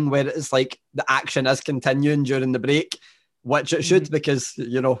a thing where it's like the action is continuing during the break, which it should, because,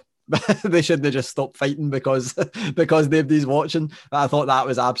 you know, they shouldn't have just stopped fighting because nobody's watching. But I thought that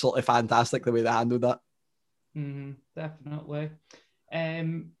was absolutely fantastic the way they handled that. Definitely.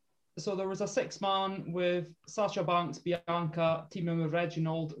 So there was a 6-man with Sasha Banks, Bianca teaming with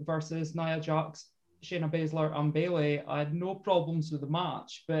Reginald versus Nia Jax, Shayna Baszler and Bayley. I had no problems with the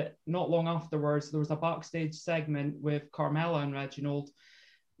match, but not long afterwards, there was a backstage segment with Carmella and Reginald.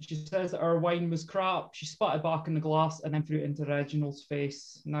 She says that her wine was crap. She spat it back in the glass and then threw it into Reginald's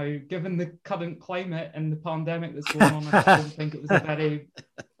face. Now, given the current climate and the pandemic that's going on, I don't think it was a very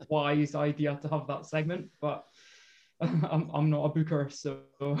wise idea to have that segment, but I'm not a booker, so...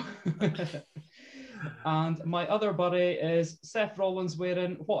 And my other buddy is Seth Rollins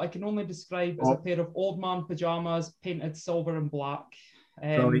wearing what I can only describe as a pair of old man pajamas painted silver and black.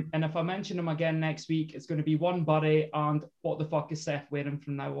 And if I mention him again next week, it's going to be one buddy and what the fuck is Seth wearing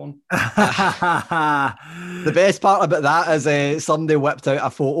from now on? The best part about that is somebody whipped out a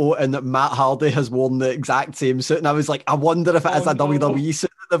photo and that Matt Hardy has worn the exact same suit. And I was like, I wonder if it is a WWE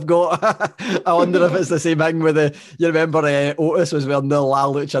suit that they've got. I wonder if it's the same thing with you remember Otis was wearing the La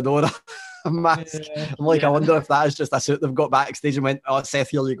Luchadora mask. I'm like, I wonder if that is just a suit they've got backstage and went, oh, Seth,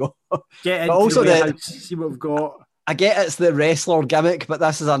 here you go. Get into also the house, see what we've got. I get it's the wrestler gimmick, but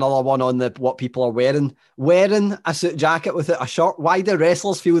this is another one on what people are wearing. Wearing a suit jacket without a shirt. Why do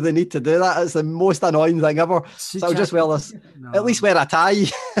wrestlers feel the need to do that? It's the most annoying thing ever. So I'll just wear this. No. At least wear a tie,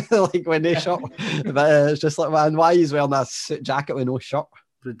 like when they shirt. But it's just like, man, why he's wearing a suit jacket with no shirt?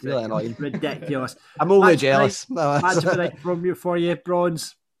 Really annoying. Ridiculous. I'm only jealous. Match for you,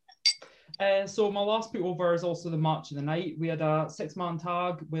 Bronze. So my last put over is also the match of the night. We had a 6-man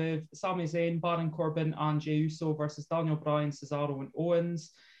tag with Sami Zayn, Baron Corbin and Jey Uso versus Daniel Bryan, Cesaro and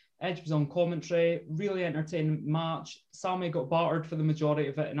Owens. Edge was on commentary. Really entertaining match. Sami got battered for the majority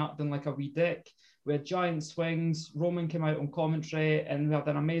of it and acting like a wee dick. We had giant swings. Roman came out on commentary and we had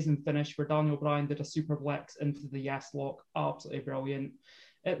an amazing finish where Daniel Bryan did a superplex into the yes lock. Absolutely brilliant.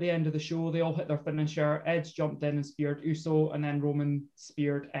 At the end of the show, they all hit their finisher. Edge jumped in and speared Uso, and then Roman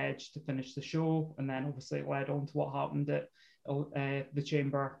speared Edge to finish the show, and then obviously it led on to what happened at the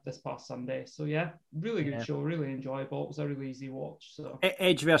Chamber this past Sunday. So yeah, really good show, really enjoyable. It was a really easy watch. So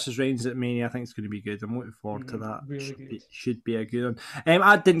Edge versus Reigns at Mania, I think it's going to be good. I'm looking forward to that. Really good. Should be a good one.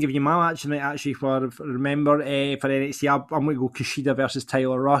 I didn't give you my match tonight actually. For remember for NXT, I'm going to go Kushida versus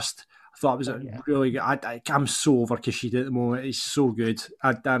Tyler Rust. I thought it was really good. I'm so over Kushida at the moment. He's so good.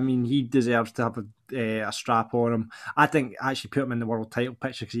 I mean, he deserves to have a strap on him. I think actually put him in the world title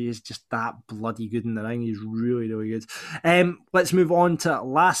picture because he is just that bloody good in the ring. He's really, really good. Let's move on to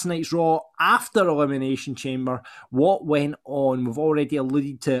last night's Raw after Elimination Chamber. What went on? We've already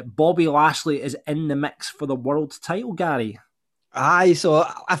alluded to Bobby Lashley is in the mix for the world title, Gary. Aye, so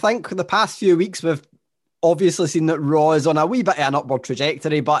I think the past few weeks we've obviously seen that Raw is on a wee bit of an upward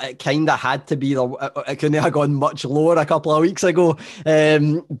trajectory, but it kind of had to be. It couldn't have gone much lower a couple of weeks ago.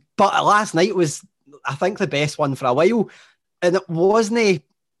 But last night was, I think, the best one for a while. And it wasn't,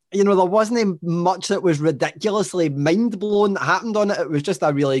 there wasn't much that was ridiculously mind-blowing that happened on it. It was just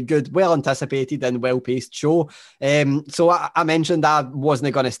a really good, well-anticipated and well-paced show. So I mentioned I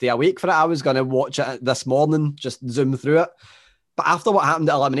wasn't going to stay awake for it. I was going to watch it this morning, just zoom through it. But after what happened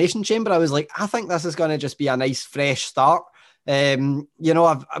at Elimination Chamber, I was like, I think this is going to just be a nice, fresh start. We've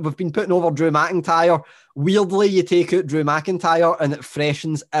been putting over Drew McIntyre. Weirdly, you take out Drew McIntyre and it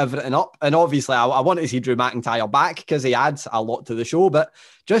freshens everything up. And obviously, I wanted to see Drew McIntyre back because he adds a lot to the show. But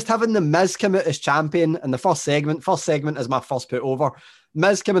just having the Miz come out as champion in the first segment is my first put over.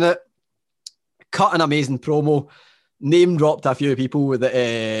 Miz coming out, cut an amazing promo. Name dropped a few people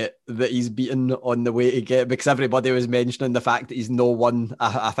that he's beaten on the way to get, because everybody was mentioning the fact that he's no won.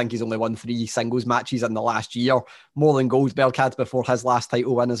 I think he's only won 3 singles matches in the last year, more than Goldberg had before his last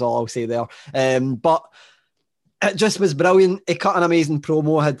title win, is all I'll say there. But it just was brilliant. He cut an amazing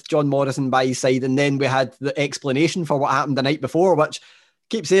promo, had John Morrison by his side, and then we had the explanation for what happened the night before, which,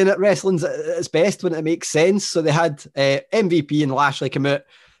 keep saying it, wrestling's at its best when it makes sense. So they had MVP and Lashley come out,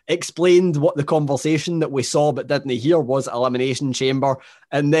 explained what the conversation that we saw but didn't hear was at Elimination Chamber,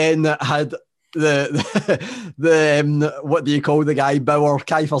 and then had the what do you call the guy, Bauer,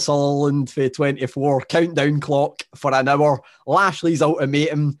 Kiefer Sutherland for 24 countdown clock for an hour. Lashley's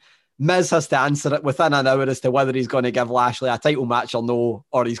ultimatum. Miz has to answer it within an hour as to whether he's going to give Lashley a title match or no,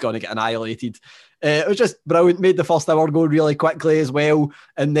 or he's going to get annihilated. It was just brilliant. Made the first hour go really quickly as well,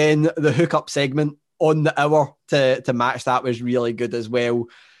 and then the hookup segment on the hour to match that was really good as well.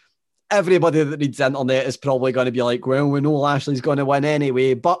 Everybody that reads the internet is probably going to be like, well, we know Lashley's going to win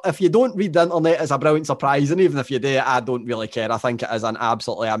anyway. But if you don't read the internet, it's a brilliant surprise. And even if you do, I don't really care. I think it is an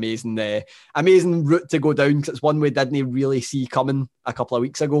absolutely amazing route to go down, because it's one we didn't really see coming a couple of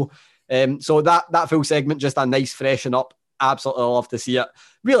weeks ago. So that full segment, just a nice freshen up. Absolutely love to see it.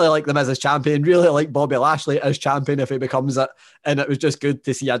 Really like the Miz as champion. Really like Bobby Lashley as champion if he becomes it. And it was just good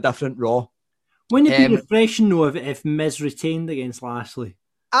to see a different Raw. Wouldn't it be refreshing though if Miz retained against Lashley?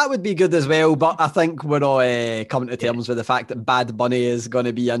 That would be good as well, but I think we're all coming to terms with the fact that Bad Bunny is going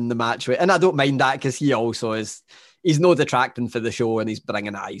to be in the match. And I don't mind that, because he also is, he's no detracting for the show and he's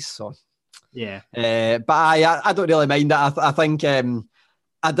bringing eyes. So, yeah. But I don't really mind that. I think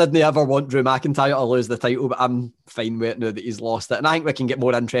I didn't ever want Drew McIntyre to lose the title, but I'm fine with it now that he's lost it. And I think we can get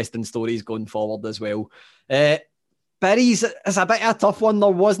more interesting stories going forward as well. Berries is a bit of a tough one. There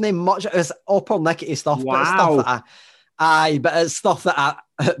wasn't much. It was upper nickety stuff. Wow. But it's stuff that but it's stuff that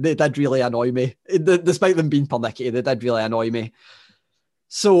they did really annoy me. Despite them being pernickety, they did really annoy me.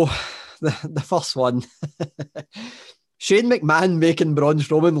 So, the first one. Shane McMahon making Braun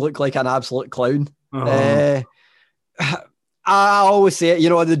Strowman look like an absolute clown. I always say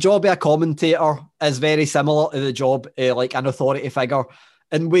it, the job of a commentator is very similar to the job of like an authority figure.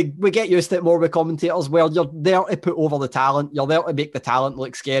 And we get used to it more with commentators, where you're there to put over the talent. You're there to make the talent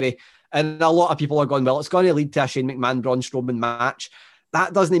look scary. And a lot of people are going, well, it's going to lead to a Shane McMahon Braun Strowman match.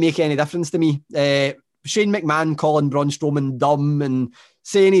 That doesn't make any difference to me. Shane McMahon calling Braun Strowman dumb and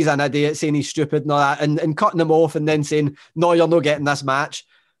saying he's an idiot, saying he's stupid and all that, and cutting him off and then saying, no, you're not getting this match.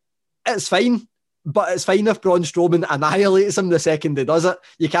 It's fine. But it's fine if Braun Strowman annihilates him the second he does it.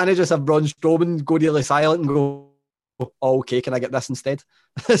 You can't just have Braun Strowman go really silent and go, oh, okay, can I get this instead?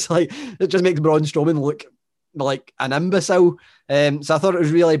 It's like, it just makes Braun Strowman look like an imbecile. So I thought it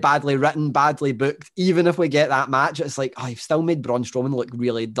was really badly written, badly booked. Even if we get that match, it's like, you've still made Braun Strowman look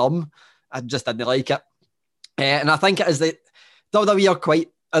really dumb. I just didn't like it. And I think it is that WWE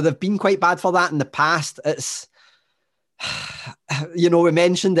they've been quite bad for that in the past. It's, we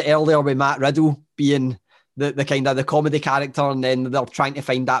mentioned it earlier with Matt Riddle being the kind of the comedy character, and then they're trying to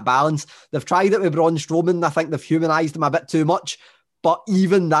find that balance. They've tried it with Braun Strowman. I think they've humanised him a bit too much. But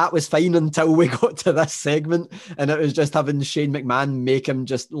even that was fine until we got to this segment, and it was just having Shane McMahon make him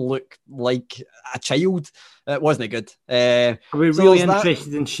just look like a child. It wasn't good. Are we really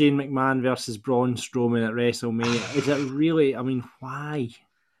interested in Shane McMahon versus Braun Strowman at WrestleMania? Is it really? I mean, why?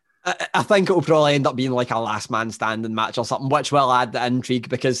 I think it'll probably end up being like a last man standing match or something, which will add the intrigue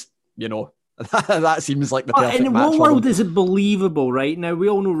because, you know, that seems like the perfect match. In what world is it believable, right? Now, we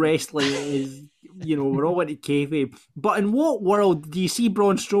all know wrestling is, you know, we're all into kayfabe. But in what world do you see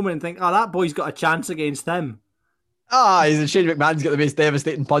Braun Strowman and think, oh, that boy's got a chance against him? Shane McMahon's got the most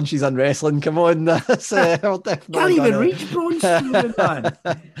devastating punches in wrestling. Come on, can't even reach Braun Strowman, man.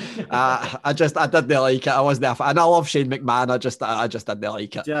 I didn't like it. I wasn't there, and I love Shane McMahon. I just didn't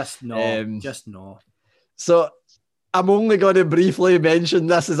like it. Just no. So I'm only going to briefly mention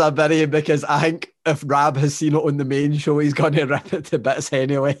this as a Berry because I think if Rab has seen it on the main show, he's going to rip it to bits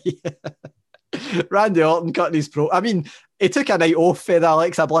anyway. Randy Orton cutting his pro. I mean, he took a night off for the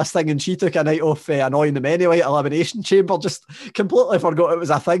Alexa Bliss thing, and she took a night off for annoying him anyway at Elimination Chamber. Just completely forgot it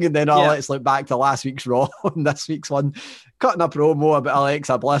was a thing, and then let's look back to last week's Raw and this week's one, cutting a promo about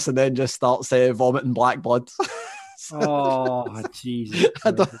Alexa Bliss, and then just starts vomiting black blood. Oh, Jesus.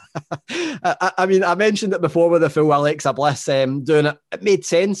 I mean, I mentioned it before with the full Alexa Bliss doing it. It made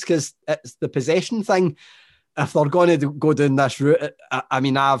sense because it's the possession thing. If they're going to go down this route, I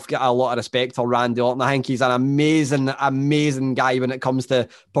mean, I've got a lot of respect for Randy Orton. I think he's an amazing guy when it comes to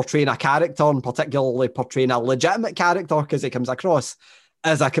portraying a character, and particularly portraying a legitimate character, because he comes across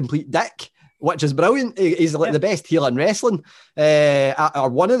as a complete dick, which is brilliant. He's like the best heel in wrestling, or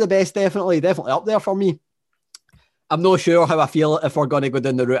one of the best, definitely up there for me. I'm not sure how I feel if we're going to go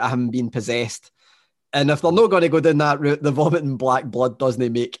down the route of him being possessed. And if they're not going to go down that route, the vomiting black blood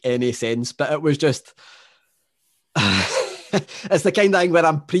doesn't make any sense. But it was just... it's the kind of thing where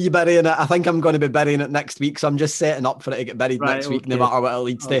I'm pre-burying it. I think I'm going to be burying it next week, so I'm just setting up for it to get buried next week, no matter what it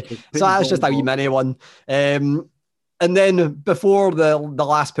leads to. So that's just a wee mini one. And then before the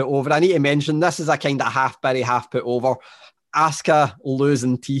last put over, I need to mention this is a kind of half bury, half put over. Asuka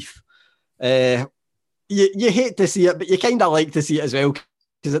losing teeth. You hate to see it, but you kind of like to see it as well,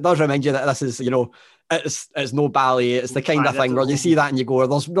 because it does remind you that this is, you know, it's no ballet. It's the kind of thing where you see that and you go,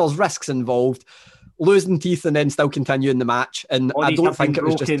 there's risks involved. Losing teeth and then still continuing the match. And I don't think it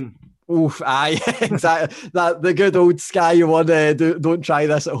was broken. Exactly. The good old Sky one, don't try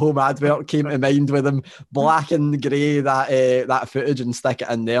this at home advert came to mind with them black and grey that footage and stick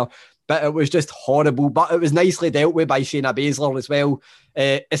it in there. But it was just horrible. But it was nicely dealt with by Shayna Baszler as well.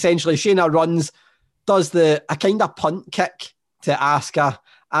 Essentially, Shayna runs, does a kind of punt kick to Asuka.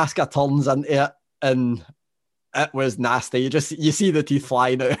 Asuka turns into it, and it was nasty. You see the teeth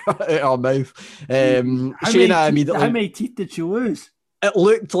flying out her mouth. Shayna immediately. How many teeth did she lose? It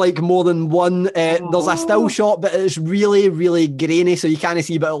looked like more than one. There's a still shot, but it's really, really grainy, so you can't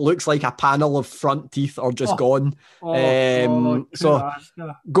see, but it looks like a panel of front teeth are just gone. So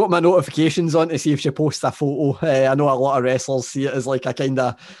got my notifications on to see if she posts a photo. I know a lot of wrestlers see it as like a kind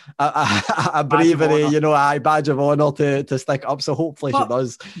of a bravery, badge of honour to stick up, so hopefully she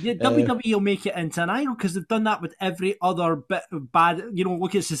does. Yeah, WWE will make it into an idol, because they've done that with every other bit of bad,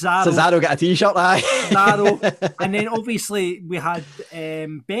 look at Cesaro. Cesaro got a t-shirt, Cesaro. And then obviously we had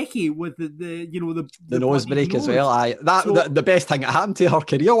Becky with the nose break as well. The best thing that happened to her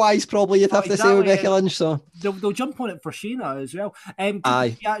career wise, probably you'd have to say with Becky Lynch. So they'll jump on it for Shayna as well.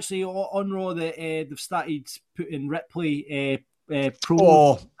 Actually on Raw that they've started putting Ripley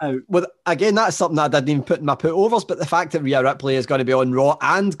promo out. Well, again, that's something that I didn't even put in my put overs. But the fact that Rhea Ripley is going to be on Raw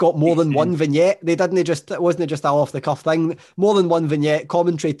and got more than one vignette, it wasn't just an off the cuff thing. More than one vignette,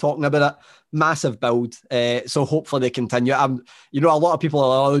 commentary talking about it. Massive build, so hopefully they continue. A lot of people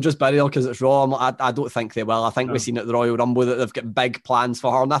are they'll just bury her because it's Raw. I don't think they will. I think we've seen at the Royal Rumble that they've got big plans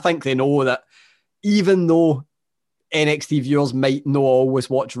for her, and I think they know that even though NXT viewers might not always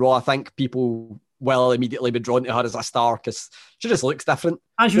watch Raw, I think people will immediately be drawn to her as a star because she just looks different.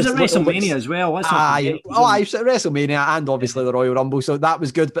 And she was at WrestleMania as well. She was at WrestleMania and obviously the Royal Rumble, so that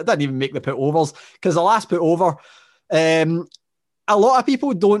was good, but didn't even make the put overs because the last put over, a lot of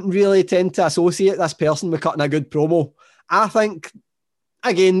people don't really tend to associate this person with cutting a good promo. I think,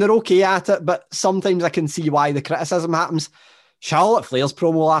 again, they're okay at it, but sometimes I can see why the criticism happens. Charlotte Flair's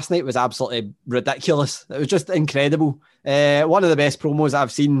promo last night was absolutely ridiculous. It was just incredible. One of the best promos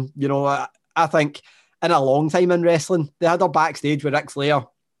I've seen, I think, in a long time in wrestling. They had her backstage with Ric Flair.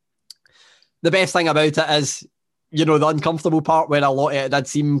 The best thing about it is, the uncomfortable part where a lot of it did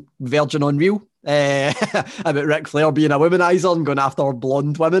seem verging on real. About Ric Flair being a womanizer and going after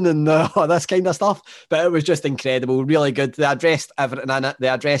blonde women and all this kind of stuff, but it was just incredible, really good. They addressed everything in it. They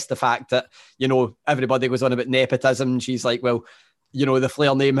addressed the fact that everybody goes on about nepotism. She's like, well, the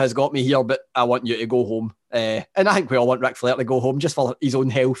Flair name has got me here, but I want you to go home. And I think we all want Ric Flair to go home just for his own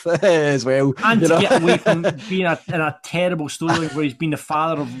health as well. And to get away from being in a terrible storyline where he's been the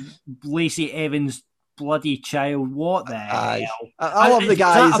father of Lacey Evans' bloody child. What the hell? I love the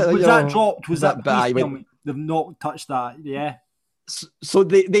guys. Was that dropped? Was that? They've not touched that. Yeah. So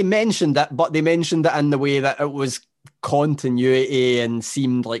they mentioned it, but they mentioned it in the way that it was continuity and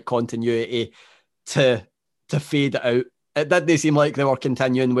seemed like continuity to fade it out. It didn't seem like they were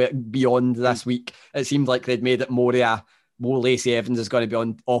continuing with beyond this week. It seemed like they'd made it more Lacey Evans is going to be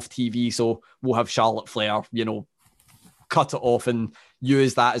on off TV, so we'll have Charlotte Flair, cut it off and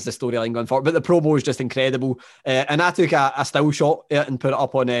use that as the storyline going forward. But the promo was just incredible. And I took a still shot and put it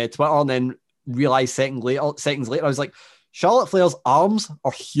up on Twitter, and then realised seconds later, I was like, Charlotte Flair's arms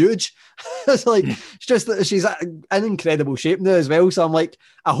are huge. It's like, it's just that she's in incredible shape now as well. So I'm like,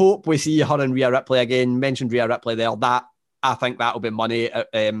 I hope we see her and Rhea Ripley again. Mentioned Rhea Ripley there. That, I think that'll be money at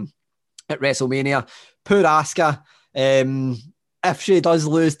WrestleMania. Poor Asuka. If she does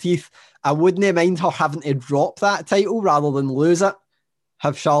lose teeth, I wouldn't mind her having to drop that title rather than lose it.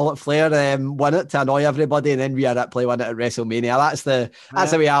 Have Charlotte Flair win it to annoy everybody, and then Rhea Ripley win it at WrestleMania.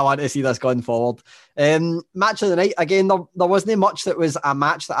 That's the way I want to see this going forward. Match of the night, again, there wasn't much that was a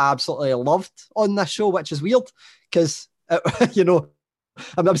match that I absolutely loved on this show, which is weird because,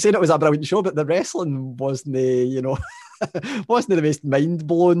 I'm saying it was a brilliant show, but the wrestling wasn't wasn't the most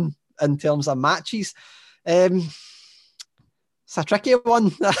mind-blowing in terms of matches. It's a tricky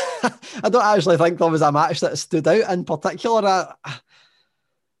one. I don't actually think there was a match that stood out in particular.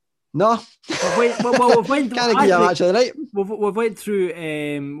 No, we've went through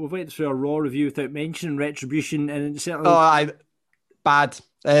a Raw review without mentioning Retribution, and it's certainly bad.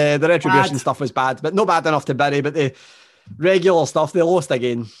 The Retribution stuff was bad, but not bad enough to bury. But the regular stuff, they lost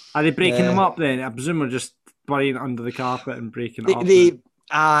again. Are they breaking them up then? I presume we're just burying it under the carpet and breaking it up.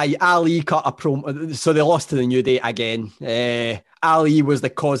 Ali cut a promo, so they lost to the New Day again. Ali was the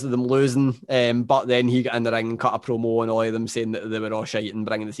cause of them losing, but then he got in the ring and cut a promo on all of them saying that they were all shite and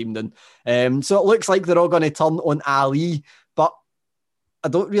bringing the team down. So it looks like they're all going to turn on Ali, but I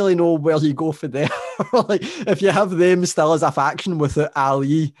don't really know where you go for there. Like, if you have them still as a faction without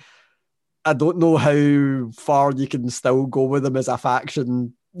Ali, I don't know how far you can still go with them as a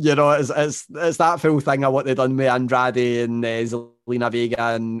faction. It's that full thing of what they've done with Andrade and Zelina Vega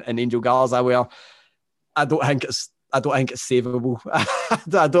and Angel Garza, where I don't think it's savable.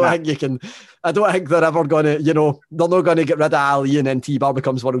 I don't think they're ever going to, they're not going to get rid of Ali and then T-Bar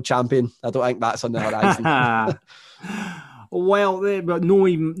becomes world champion. I don't think that's on the horizon. Well,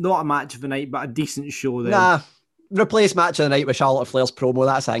 not a match of the night, but a decent show then. Nah, replace match of the night with Charlotte Flair's promo.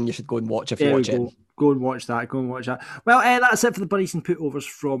 That's a thing you should go and watch if you watch it. Go and watch that. Well, that's it for the buddies and putovers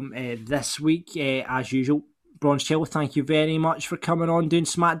from this week. As usual, Bronze Chill, thank you very much for coming on doing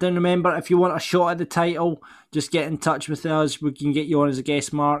SmackDown. Remember, if you want a shot at the title, just get in touch with us. We can get you on as a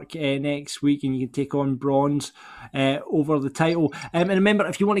guest mark next week, and you can take on Bronze over the title. And remember,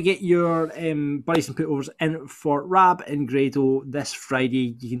 if you want to get your buddies and putovers in for Rab and Grado this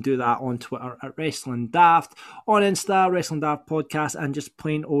Friday, you can do that on Twitter at Wrestling Daft, on Insta, Wrestling Daft Podcast, and just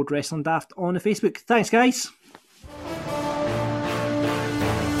plain old Wrestling Daft on the Facebook. Thanks, guys.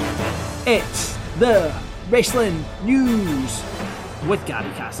 It's the Wrestling News with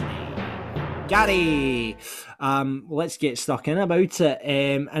Gary Cassidy. Gary, let's get stuck in about it.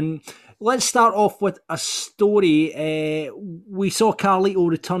 And let's start off with a story. We saw Carlito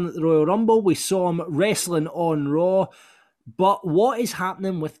return at the Royal Rumble. We saw him wrestling on Raw. But what is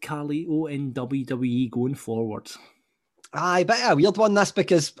happening with Carlito in WWE going forward? Aye, bit of a weird one, this,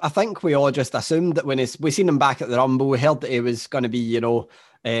 because I think we all just assumed that when we seen him back at the Rumble, we heard that he was going to be,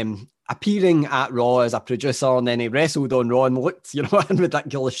 appearing at Raw as a producer, and then he wrestled on Raw and looked, in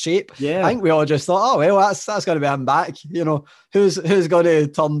ridiculous shape. Yeah, I think we all just thought, oh well, that's going to be him back. Who's going to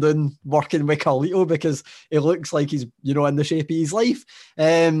turn down working with Carlito because he looks like he's in the shape of his life.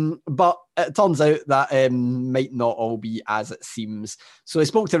 But it turns out that might not all be as it seems. So he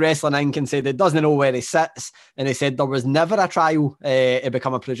spoke to Wrestling Inc. and said he doesn't know where he sits, and he said there was never a trial to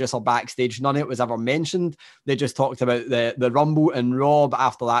become a producer backstage. None of it was ever mentioned. They just talked about the Rumble and Raw, but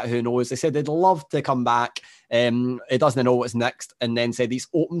after that, who knows? They said they'd love to come back. He doesn't know what's next, and then said he's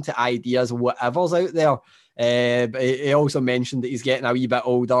open to ideas, whatever's out there. But he also mentioned that he's getting a wee bit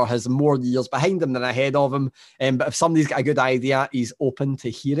older, has more years behind him than ahead of him. But if somebody's got a good idea, he's open to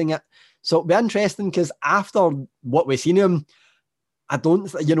hearing it. So it'll be interesting, because after what we've seen him, I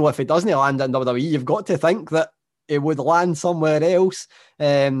don't, if he doesn't land in WWE, you've got to think that it would land somewhere else.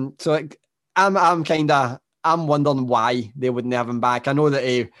 So I'm wondering why they wouldn't have him back. I know that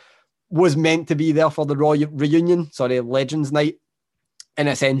he was meant to be there for the Raw reunion, Legends Night. and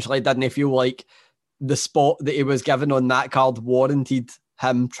essentially didn't feel like the spot that he was given on that card warranted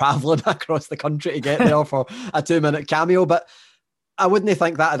him travelling across the country to get there for a 2-minute cameo. But I wouldn't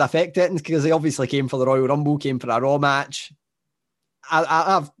think that would affect it, because he obviously came for the Royal Rumble, came for a Raw match.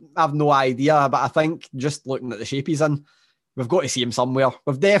 I've no idea, but I think just looking at the shape he's in, we've got to see him somewhere.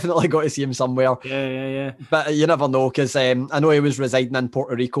 We've definitely got to see him somewhere. Yeah. But you never know, because I know he was residing in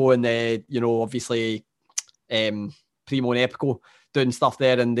Puerto Rico, and obviously Primo and Epico doing stuff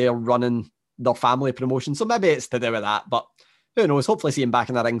there, and they're running their family promotion. So maybe it's to do with that. But who knows? Hopefully see him back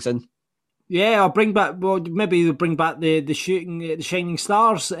in the ring soon. Yeah, I'll bring back. Well, maybe they'll bring back the Shining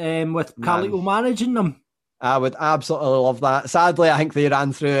Stars with Carlito managing them. I would absolutely love that. Sadly, I think they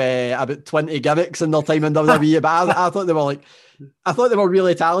ran through about 20 gimmicks in their time in WWE, but I thought they were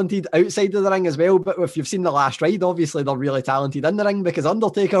really talented outside of the ring as well. But if you've seen the last ride, obviously they're really talented in the ring, because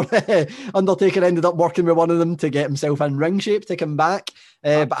Undertaker ended up working with one of them to get himself in ring shape to come back.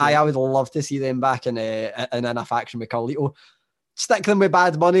 But I would love to see them back in a faction with Carlito. Stick them with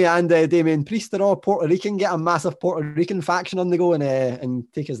Bad Bunny and Damian Priest. They're all Puerto Rican. Get a massive Puerto Rican faction on the go and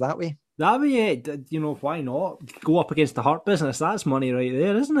take us that way. That'd be it. Why not? Go up against the Hurt Business. That's money right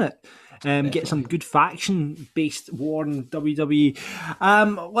there, isn't it? Get some good faction-based war in WWE.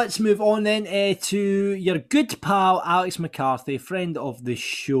 Let's move on then to your good pal, Alex McCarthy, friend of the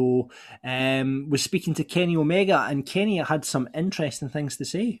show, was speaking to Kenny Omega, and Kenny had some interesting things to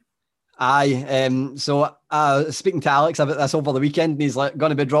say. Aye, so speaking to Alex about this over the weekend, and he's going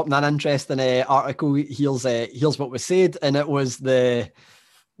to be dropping an interesting article. Here's what was said, and it was the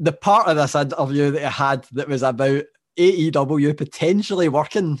part of this interview that he had that was about AEW potentially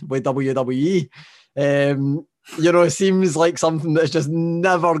working with WWE. It seems like something that's just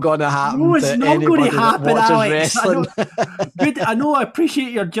never going to happen. No, it's not going to happen, Alex. Wrestling. I know, I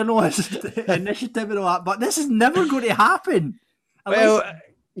appreciate your journalist initiative and all that, but this is never going to happen. Well,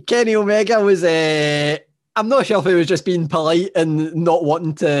 Kenny Omega was... I'm not sure if he was just being polite and not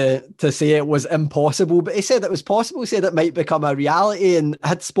wanting to say it was impossible, but he said it was possible. He said it might become a reality, and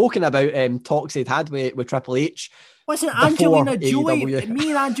had spoken about talks he'd had with Triple H. Listen, Angelina Jolie, me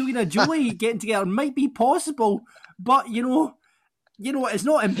and Angelina Jolie getting together might be possible, but it's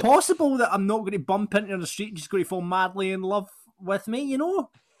not impossible that I'm not going to bump into her in the street and she's going to fall madly in love with me,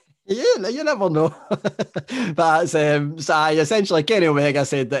 Yeah, you never know. But so essentially Kenny Omega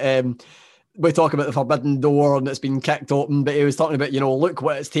said that we talk about the forbidden door and it's been kicked open, but he was talking about, look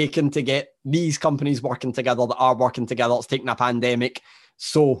what it's taken to get these companies working together that are working together. It's taken a pandemic.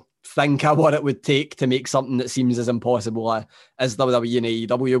 So think of what it would take to make something that seems as impossible as WWE and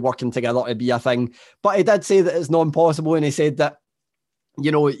AEW working together to be a thing. But he did say that it's not impossible, and he said that,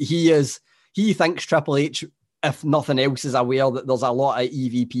 he thinks Triple H, if nothing else, is aware that there's a lot of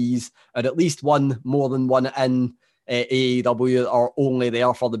EVPs, or at least more than one in AEW, are only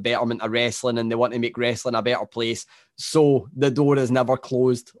there for the betterment of wrestling, and they want to make wrestling a better place. So the door is never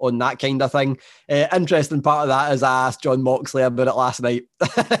closed on that kind of thing. Interesting part of that is I asked John Moxley about it last night,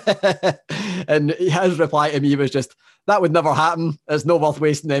 and his reply to me was just, that would never happen. It's not worth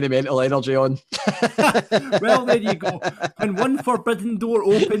wasting any mental energy on. Well, there you go. When one forbidden door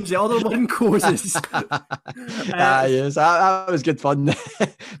opens, the other one closes. Yes, that was good fun.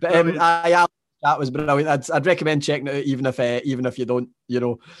 But that was brilliant. I'd recommend checking it out, even if you don't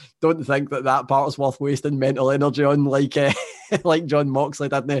think that part's worth wasting mental energy on, like John Moxley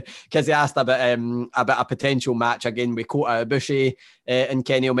didn't, because he asked about a potential match again with Kota Ibushi and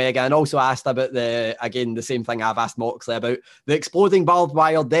Kenny Omega, and also asked about the same thing I've asked Moxley about, the exploding barbed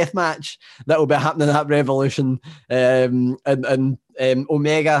wire death match that will be happening at Revolution, and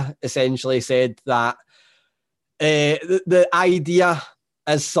Omega essentially said that the idea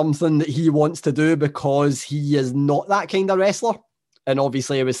is something that he wants to do because he is not that kind of wrestler. And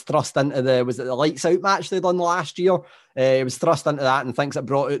obviously it was thrust into the Lights Out match they done last year. He was thrust into that and thinks it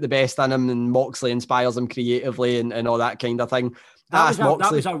brought out the best in him, and Moxley inspires him creatively and all that kind of thing.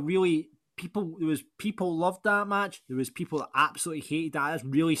 People loved that match. There was people that absolutely hated that. It's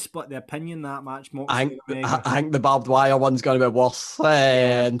really split the opinion, that match. I think the barbed wire one's going to be worse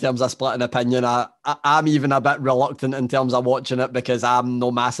in terms of splitting opinion. I'm even a bit reluctant in terms of watching it because I'm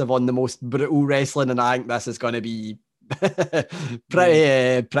no massive on the most brutal wrestling, and I think this is going to be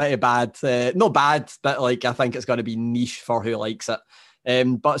pretty bad. Not bad, but I think it's going to be niche for who likes it.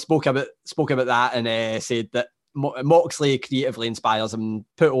 But spoke about that and said that Moxley creatively inspires him,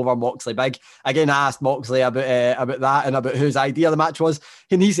 put over Moxley big. Again, I asked Moxley about that and about whose idea the match was,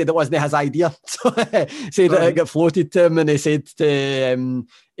 and he said it wasn't his idea. So said that it got floated to him, and he said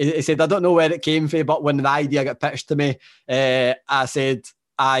he said, I don't know where it came from, but when the idea got pitched to me, I said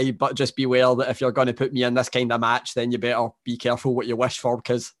Aye, but just beware that if you're going to put me in this kind of match, then you better be careful what you wish for,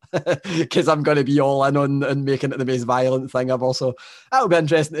 because I'm going to be all in on making it the most violent thing ever. So that'll be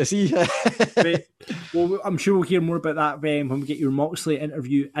interesting to see. Right. Well, I'm sure we'll hear more about that when we get your Moxley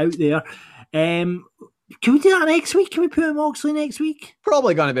interview out there. Can we do that next week? Can we put Moxley next week?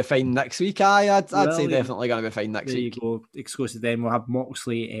 Probably going to be fine next week. I'd say definitely going to be fine next week. There you go. Exclusive then. We'll have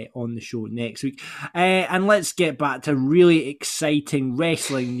Moxley on the show next week. And let's get back to really exciting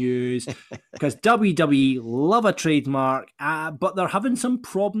wrestling news, because WWE love a trademark, but they're having some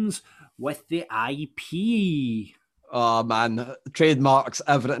problems with the IP. Oh man, trademarks,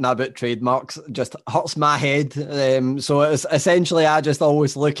 everything about trademarks just hurts my head. So it's essentially, I just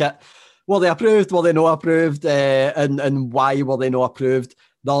always look at, were they approved? Were they not approved? And why were they not approved?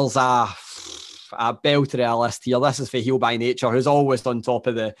 There's a belter list here. This is for Heel by Nature, who's always on top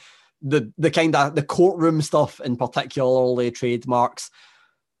of the kind of the courtroom stuff, in particularly trademarks.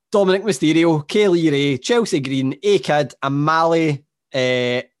 Dominic Mysterio, Kaylee Ray, Chelsea Green, A-Kid, Amale,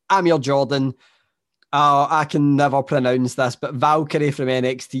 Amir Jordan. I can never pronounce this, but Valkyrie from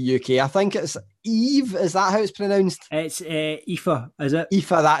NXT UK. I think it's Eve. Is that how it's pronounced? It's Aoife, is it? Aoife,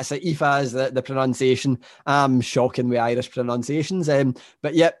 that's it. Aoife is the pronunciation. I'm shocking with Irish pronunciations.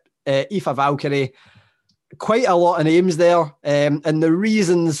 But yep, Aoife Valkyrie. Quite a lot of names there. And the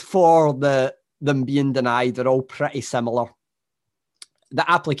reasons for them being denied are all pretty similar. The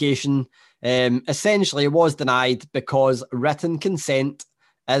application essentially was denied because written consent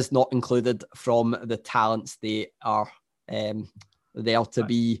is not included from the talents they are there to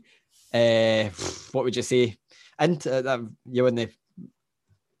be, what would you say? And you're in the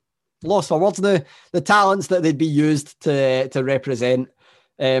lost for words now. The talents that they'd be used to represent.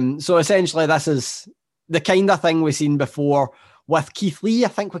 So essentially, this is the kind of thing we've seen before with Keith Lee. I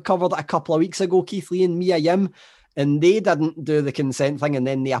think we covered it a couple of weeks ago, Keith Lee and Mia Yim. And they didn't do the consent thing, and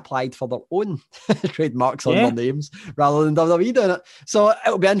then they applied for their own trademarks on their names rather than WWE doing it. So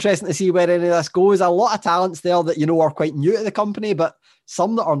it'll be interesting to see where any of this goes. A lot of talents there that are quite new to the company, but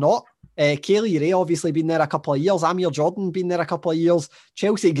some that are not. Kaylee Ray obviously been there a couple of years. Amir Jordan been there a couple of years.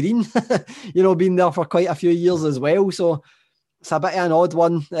 Chelsea Green, been there for quite a few years as well. So it's a bit of an odd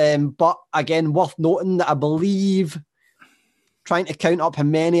one. But again, worth noting that I believe, trying to count up how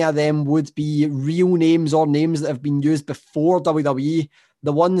many of them would be real names or names that have been used before WWE.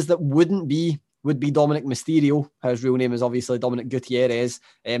 The ones that would be Dominic Mysterio. His real name is obviously Dominic Gutierrez,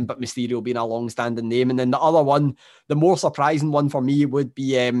 but Mysterio being a long-standing name. And then the other one, the more surprising one for me, would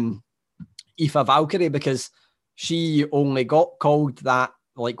be Aoife Valkyrie, because she only got called that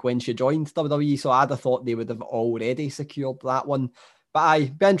like when she joined WWE. So I'd have thought they would have already secured that one. But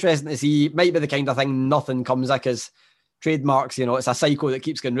I'd be interesting to see. Might be the kind of thing nothing comes of, because trademarks, it's a cycle that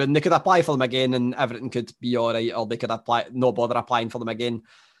keeps going round. They could apply for them again and everything could be all right, or they could no bother applying for them again.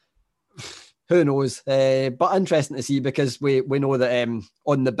 Who knows? But interesting to see, because we know that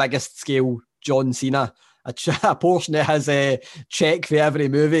on the biggest scale, John Cena, a portion of his check for every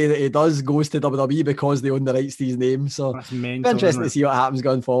movie that he does goes to WWE because they own the rights to his name. So it's interesting to see what happens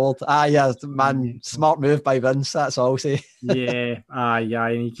going forward. Smart move by Vince, that's all I'll say. Yeah,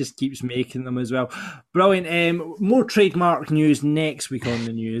 and he just keeps making them as well. Brilliant. More trademark news next week on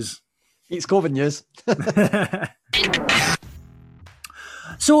the news. It's COVID news.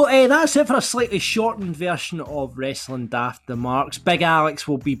 So that's it for a slightly shortened version of Wrestling Daft the Marks. Big Alex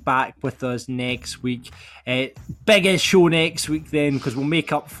will be back with us next week. Biggest show next week then, because we'll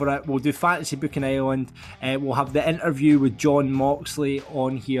make up for it. We'll do Fantasy Booking Island. We'll have the interview with John Moxley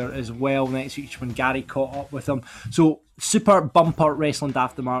on here as well next week, when Gary caught up with him. So super bumper Wrestling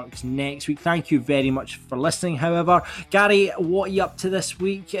Daft the Marks next week. Thank you very much for listening. However, Gary, what are you up to this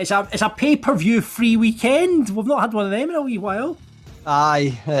week? It's a pay-per-view free weekend. We've not had one of them in a wee while.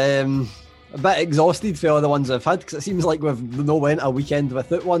 Aye, a bit exhausted for all the ones I've had, because it seems like we've no went a weekend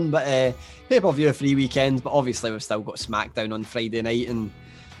without one, but pay-per-view free weekend. But obviously we've still got SmackDown on Friday night, and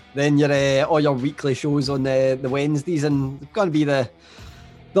then all your weekly shows on the Wednesdays, and it's going to be the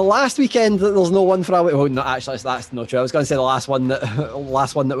last weekend that there's no one for a while. Well, no, actually, that's not true. I was going to say the last one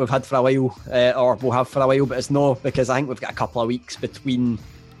that we've had for a while, or we'll have for a while, but it's no, because I think we've got a couple of weeks between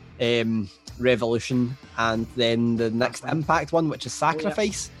Revolution and then the next Impact one, which is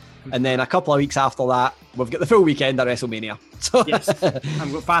Sacrifice. And then a couple of weeks after that, we've got the full weekend at WrestleMania. So yes,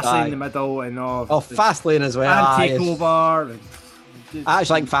 and we've got Fastlane in the middle, and Fastlane as well, and Takeover. I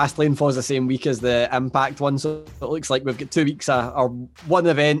actually think Fastlane falls the same week as the Impact one, so it looks like we've got 2 weeks or one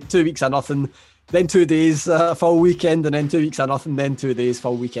event, 2 weeks of nothing, then 2 days full weekend, and then 2 weeks of nothing, then 2 days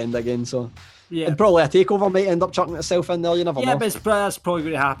full weekend again. So Yeah. And probably a takeover might end up chucking itself in there, you never know. Yeah, but that's probably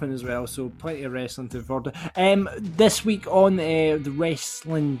going to happen as well, so plenty of wrestling to afford. This week on the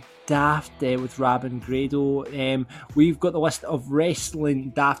Wrestling Daft with Rab and Grado, we've got the list of Wrestling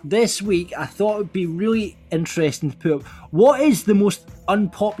Daft. This week, I thought it would be really interesting to put up, what is the most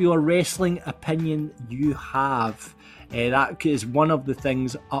unpopular wrestling opinion you have? That is one of the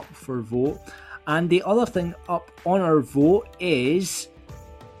things up for vote. And the other thing up on our vote is...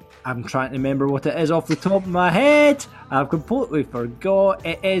 I'm trying to remember what it is off the top of my head. I've completely forgot.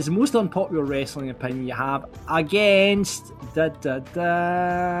 It is most unpopular wrestling opinion you have against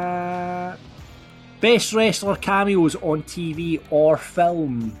best wrestler cameos on TV or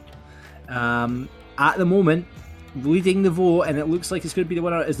film. At the moment, leading the vote, and it looks like it's going to be the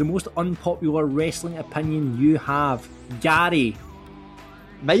winner, is the most unpopular wrestling opinion you have. Gary.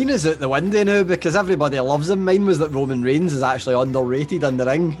 Mine is out the window now because everybody loves him. Mine was that Roman Reigns is actually underrated in the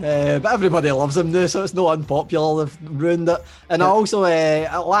ring, but everybody loves him now, so it's not unpopular. They've ruined it. And I also,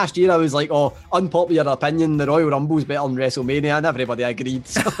 last year I was like, unpopular opinion, the Royal Rumble's better than WrestleMania, and everybody agreed.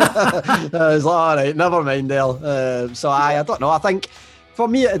 So I was like, alright, never mind there. So I don't know. I think for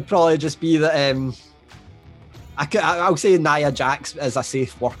me it'd probably just be that... I'll say Nia Jax is a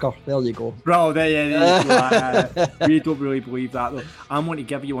safe worker. There you go. Bro, there you go. We don't really believe that, though. I'm going to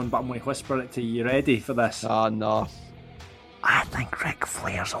give you one, but I'm going to whisper it to you. You ready for this? Oh, no. I think Ric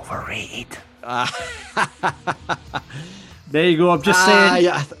Flair's overrated. There you go. I'm just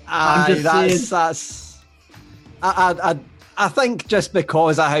saying. I think just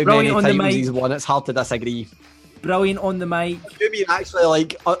because of how many times he's won, it's hard to disagree. Brilliant on the mic. You mean actually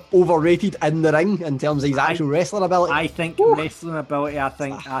overrated in the ring in terms of his actual wrestling ability? I think wrestling ability. I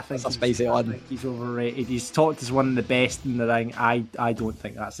think that's a spicy one. I think he's overrated. He's talked as one of the best in the ring. I don't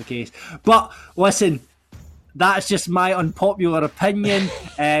think that's the case. But listen, that's just my unpopular opinion.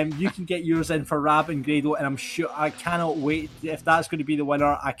 You can get yours in for Rab and Grado, and I'm sure I cannot wait. If that's going to be the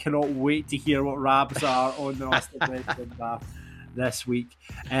winner, I cannot wait to hear what Rabs are on the list of Wrestling Daft this week.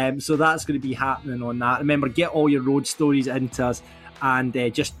 So that's going to be happening on that. Remember, get all your road stories into us and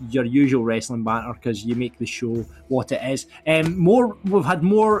just your usual wrestling banter because you make the show what it is. We've had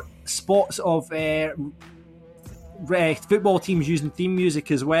more spots of football teams using theme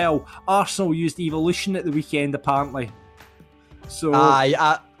music as well. Arsenal used Evolution at the weekend apparently. So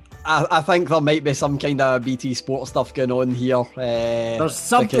I think there might be some kind of BT Sport stuff going on here. There's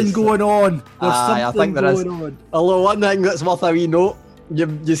something going on. I think there is. Although one thing that's worth a wee note,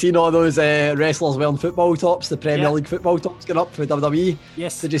 you seen all those wrestlers wearing football tops, the Premier League football tops going up for WWE?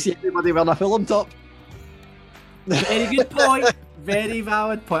 Yes. Did you see anybody wearing a Fulham top? Very good point. Very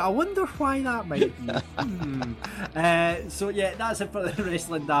valid point. I wonder why that might be. So yeah, that's it for the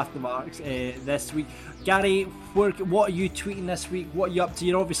Wrestling Daft Marks this week. Gary, what are you tweeting this week? What are you up to?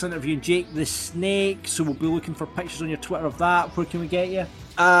 You're obviously interviewing Jake the Snake, so we'll be looking for pictures on your Twitter of that. Where can we get you?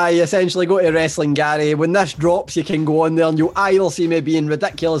 You essentially go to Wrestling Gary. When this drops, you can go on there and you'll either see me being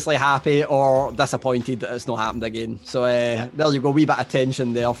ridiculously happy or disappointed that it's not happened again. So there you go, wee bit of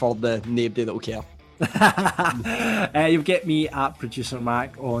tension there for the nobody that'll care. You'll get me at Producer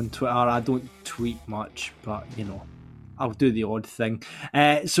Mac on Twitter. I don't tweet much, but you know, I'll do the odd thing.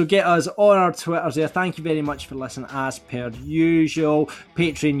 So get us on our Twitters there. Thank you very much for listening as per usual.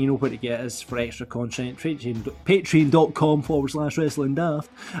 Patreon, you know where to get us for extra content. Patreon.com/Wrestling Daft.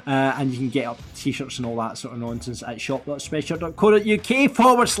 And you can get up t-shirts and all that sort of nonsense at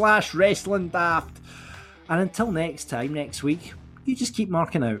shop.spreadshirt.co.uk/Wrestling Daft. And until next time, next week, you just keep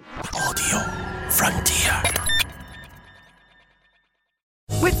marking out. Audio Frontier.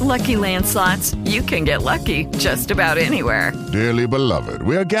 With Lucky Land Slots, you can get lucky just about anywhere. Dearly beloved,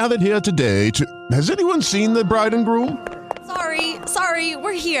 we are gathered here today to... Has anyone seen the bride and groom? Sorry,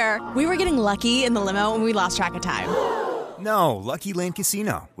 we're here. We were getting lucky in the limo and we lost track of time. No, Lucky Land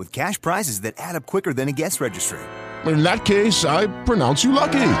Casino, with cash prizes that add up quicker than a guest registry. In that case, I pronounce you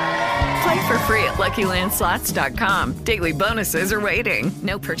lucky. Play for free at LuckyLandSlots.com. Daily bonuses are waiting.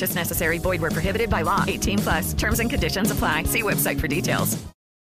 No purchase necessary. Void where prohibited by law. 18+. Terms and conditions apply. See website for details.